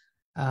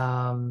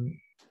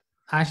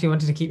I actually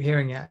wanted to keep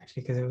hearing it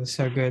actually because it was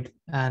so good,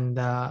 and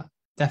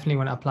definitely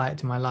want to apply it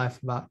to my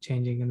life about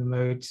changing in the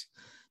modes.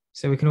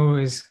 So we can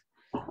always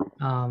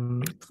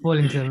fall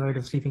into the mode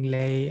of sleeping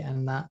late,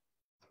 and that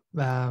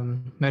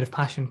mode of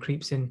passion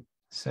creeps in.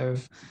 So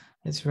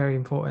it's very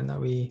important that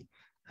we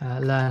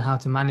learn how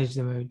to manage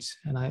the modes.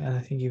 And I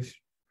think you've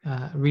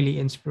really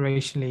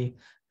inspirationally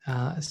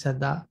said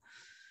that.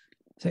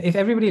 So if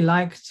everybody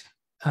liked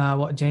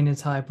what Jane and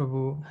Nitai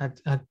Prabhu had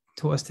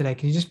taught us today,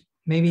 can you just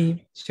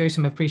maybe show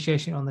some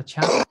appreciation on the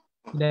chat?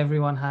 That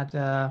everyone had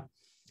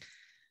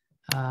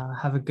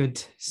have a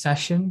good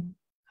session.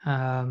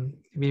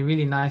 It'd be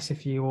really nice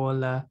if you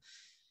all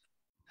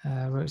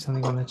wrote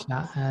something on the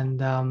chat.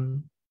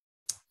 And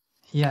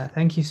yeah,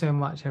 thank you so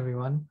much,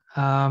 everyone.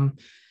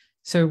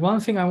 So one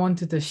thing I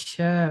wanted to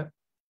share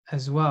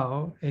as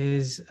well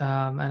is,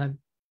 and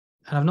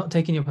I've not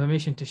taken your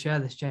permission to share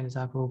this, Jane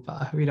Apple,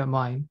 but I hope you don't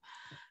mind.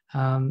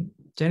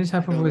 Jane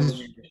Apple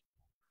was,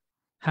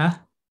 huh?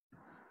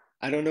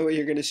 I don't know what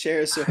you're going to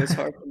share, so it's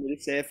hard for me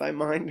to say if I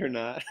mind or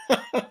not.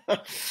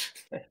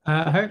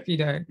 I hope you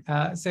don't.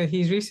 So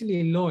he's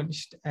recently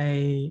launched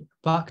a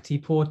Bhakti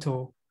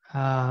portal,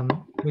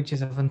 which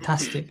is a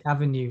fantastic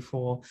avenue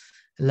for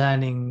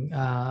learning.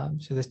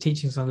 So there's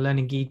teachings on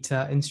learning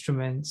Gita,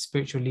 instruments,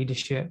 spiritual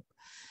leadership.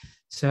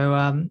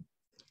 So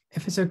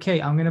if it's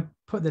okay, I'm going to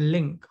put the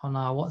link on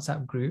our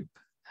WhatsApp group.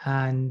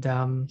 And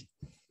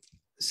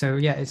so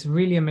yeah, it's a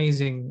really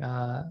amazing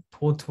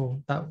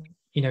portal that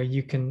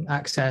you can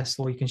access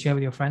or you can share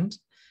with your friends.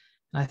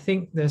 And I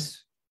think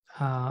there's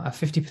a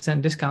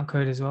 50% discount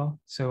code as well.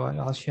 So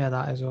I'll share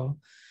that as well.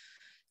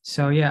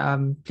 So yeah,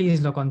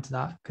 please log on to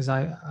that because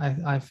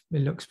it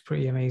looks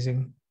pretty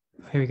amazing.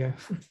 Here we go.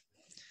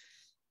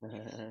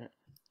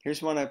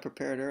 Here's one I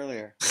prepared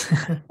earlier.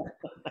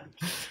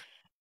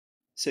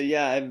 So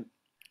yeah,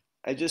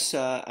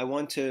 I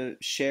want to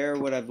share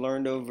what I've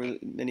learned over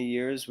many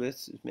years with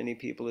as many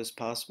people as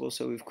possible.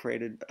 So we've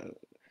created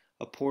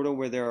a portal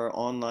where there are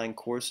online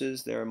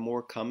courses. There are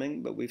more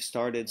coming, but we've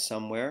started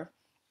somewhere.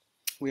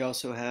 We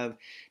also have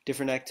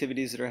different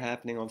activities that are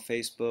happening on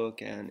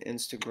Facebook and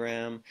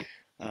Instagram,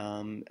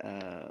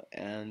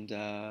 and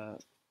I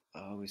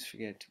always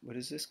forget, what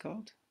is this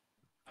called?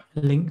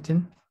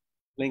 LinkedIn.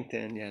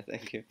 LinkedIn, yeah,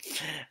 thank you.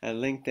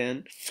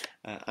 LinkedIn.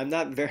 I'm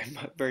not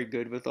very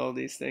good with all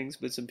these things,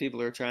 but some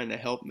people are trying to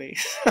help me.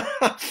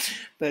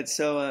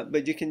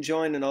 But you can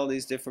join in all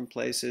these different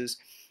places,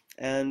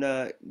 and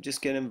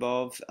just get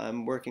involved.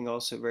 I'm working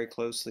also very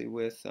closely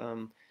with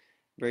a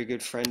very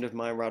good friend of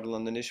mine,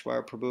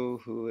 Radhalandanishwar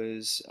Prabhu, who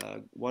is a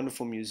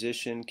wonderful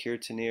musician,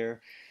 kirtaneer.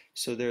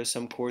 So there are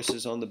some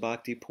courses on the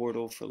Bhakti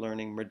portal for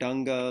learning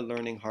mridanga,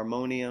 learning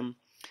harmonium.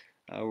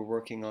 We're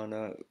working on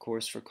a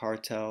course for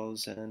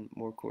cartels and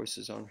more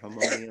courses on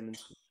harmonium and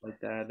stuff like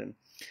that. And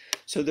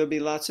so there'll be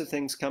lots of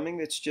things coming.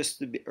 It's just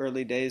the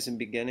early days and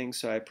beginning.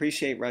 So I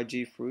appreciate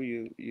Rajiv for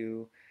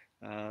you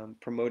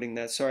promoting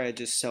that. Sorry, I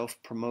just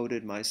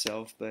self-promoted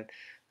myself, but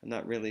I'm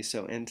not really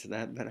so into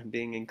that. But I'm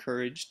being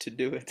encouraged to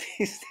do it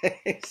these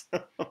days.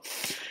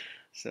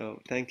 So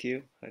thank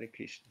you, Hare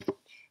Krishna.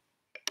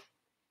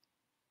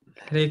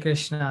 Hare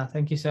Krishna.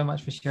 Thank you so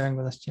much for sharing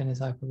with us,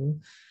 Nitai Prabhu.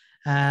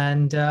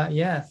 And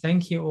yeah,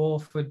 thank you all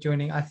for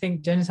joining. I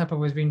think Nitai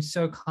Prabhu has been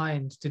so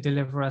kind to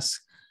deliver us,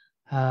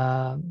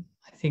 I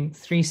think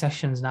 3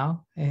 sessions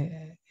now.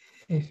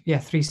 Yeah,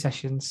 3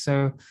 sessions.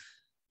 So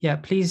yeah,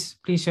 please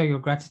show your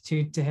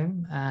gratitude to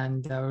him.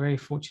 And we're very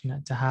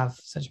fortunate to have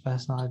such a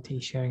personality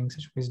sharing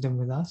such wisdom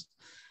with us.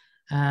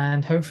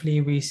 And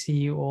hopefully we see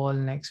you all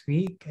next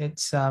week.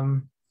 It's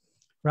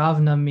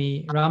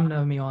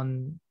Ramnavami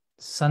on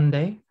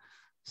Sunday.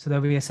 So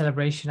there'll be a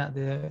celebration at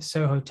the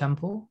Soho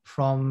Temple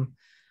from,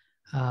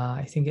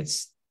 I think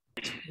it's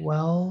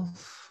 12.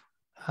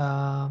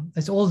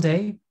 It's all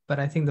day, but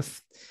I think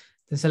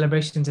the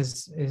celebrations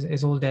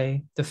is all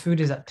day. The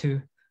food is at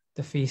 2,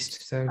 the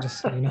feast. So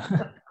just so you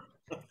know,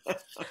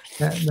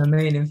 the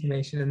main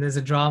information. And there's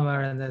a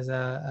drama and there's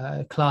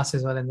a class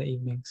as well in the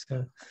evening.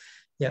 So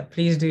yeah,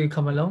 please do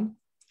come along.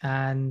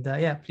 And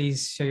yeah,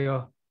 please show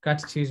your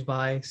gratitude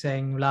by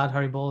saying loud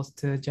Hari Bols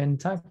to Jen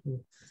Type.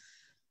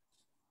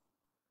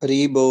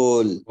 Hari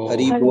bol,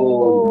 Hari Hari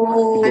bol,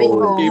 Bol. Hari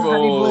bol,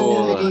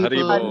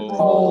 Haribol,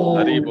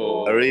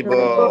 Haribol, Haribol.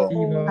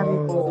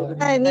 Haribo.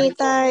 Hi,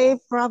 Nitai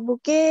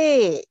Prabhu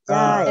Ki.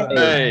 Jai.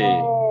 Hey,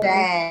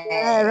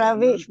 Jai.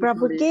 Ravish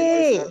Prabhu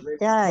Ki.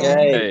 Jai.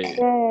 Jai.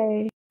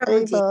 Yay.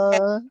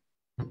 Haribo.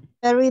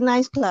 Very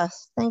nice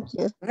class. Thank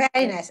you.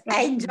 Very nice.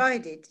 I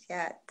enjoyed it.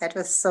 Yeah, that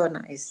was so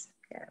nice.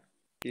 Yeah.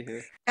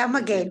 Here. Come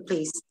again,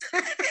 please.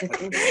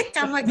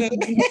 Come again.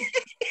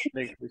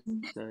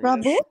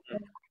 Prabhu,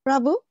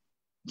 Prabhu,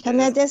 can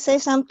I just say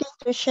something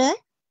to share?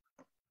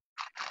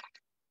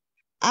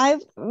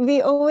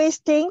 We always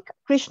think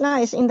Krishna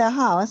is in the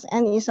house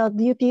and it's our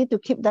duty to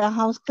keep the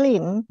house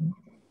clean,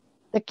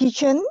 the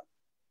kitchen,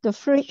 the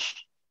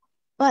fridge,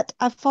 but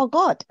I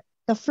forgot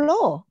the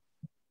floor.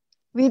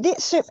 We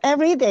did sweep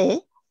every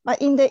day,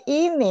 but in the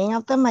evening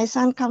after my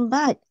son come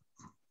back,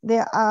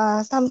 there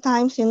are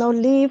sometimes,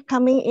 leaf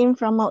coming in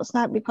from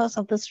outside because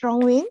of the strong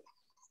wind,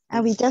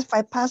 and we just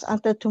bypass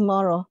until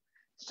tomorrow.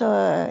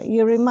 So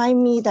you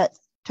remind me that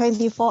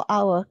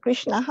 24-hour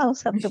Krishna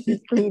house have to be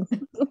clean.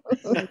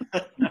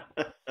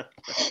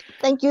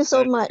 Thank you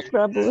so much,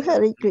 Prabhu.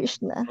 Hare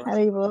Krishna.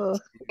 Haribo.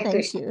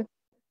 Thank you.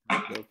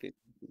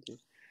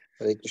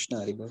 Hare Krishna,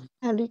 Hari bol.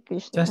 Hare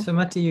Krishna.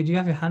 Justamati, do you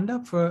have your hand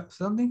up for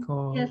something?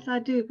 Or? Yes, I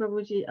do,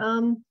 Prabhuji.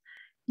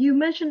 You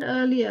mentioned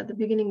earlier at the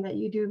beginning that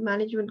you do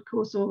management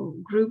course or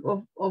group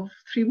of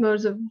 3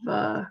 modes of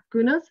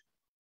gunas.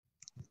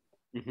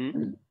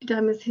 Did I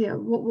miss here?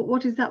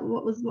 What is that?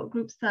 What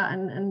group's that?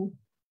 And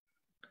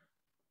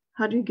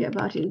how do you get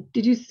about it?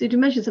 Did you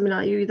mention something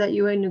like that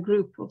you were in a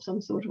group of some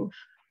sort of?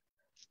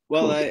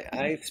 Well,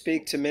 I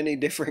speak to many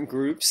different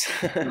groups,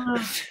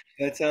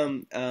 but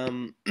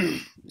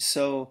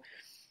so,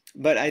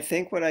 but I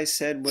think what I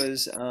said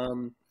was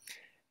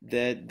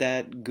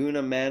that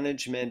guna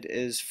management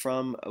is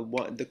from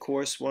one of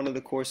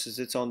the courses.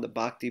 It's on the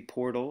Bhakti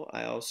portal.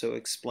 I also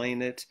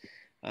explain it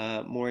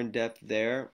more in depth there.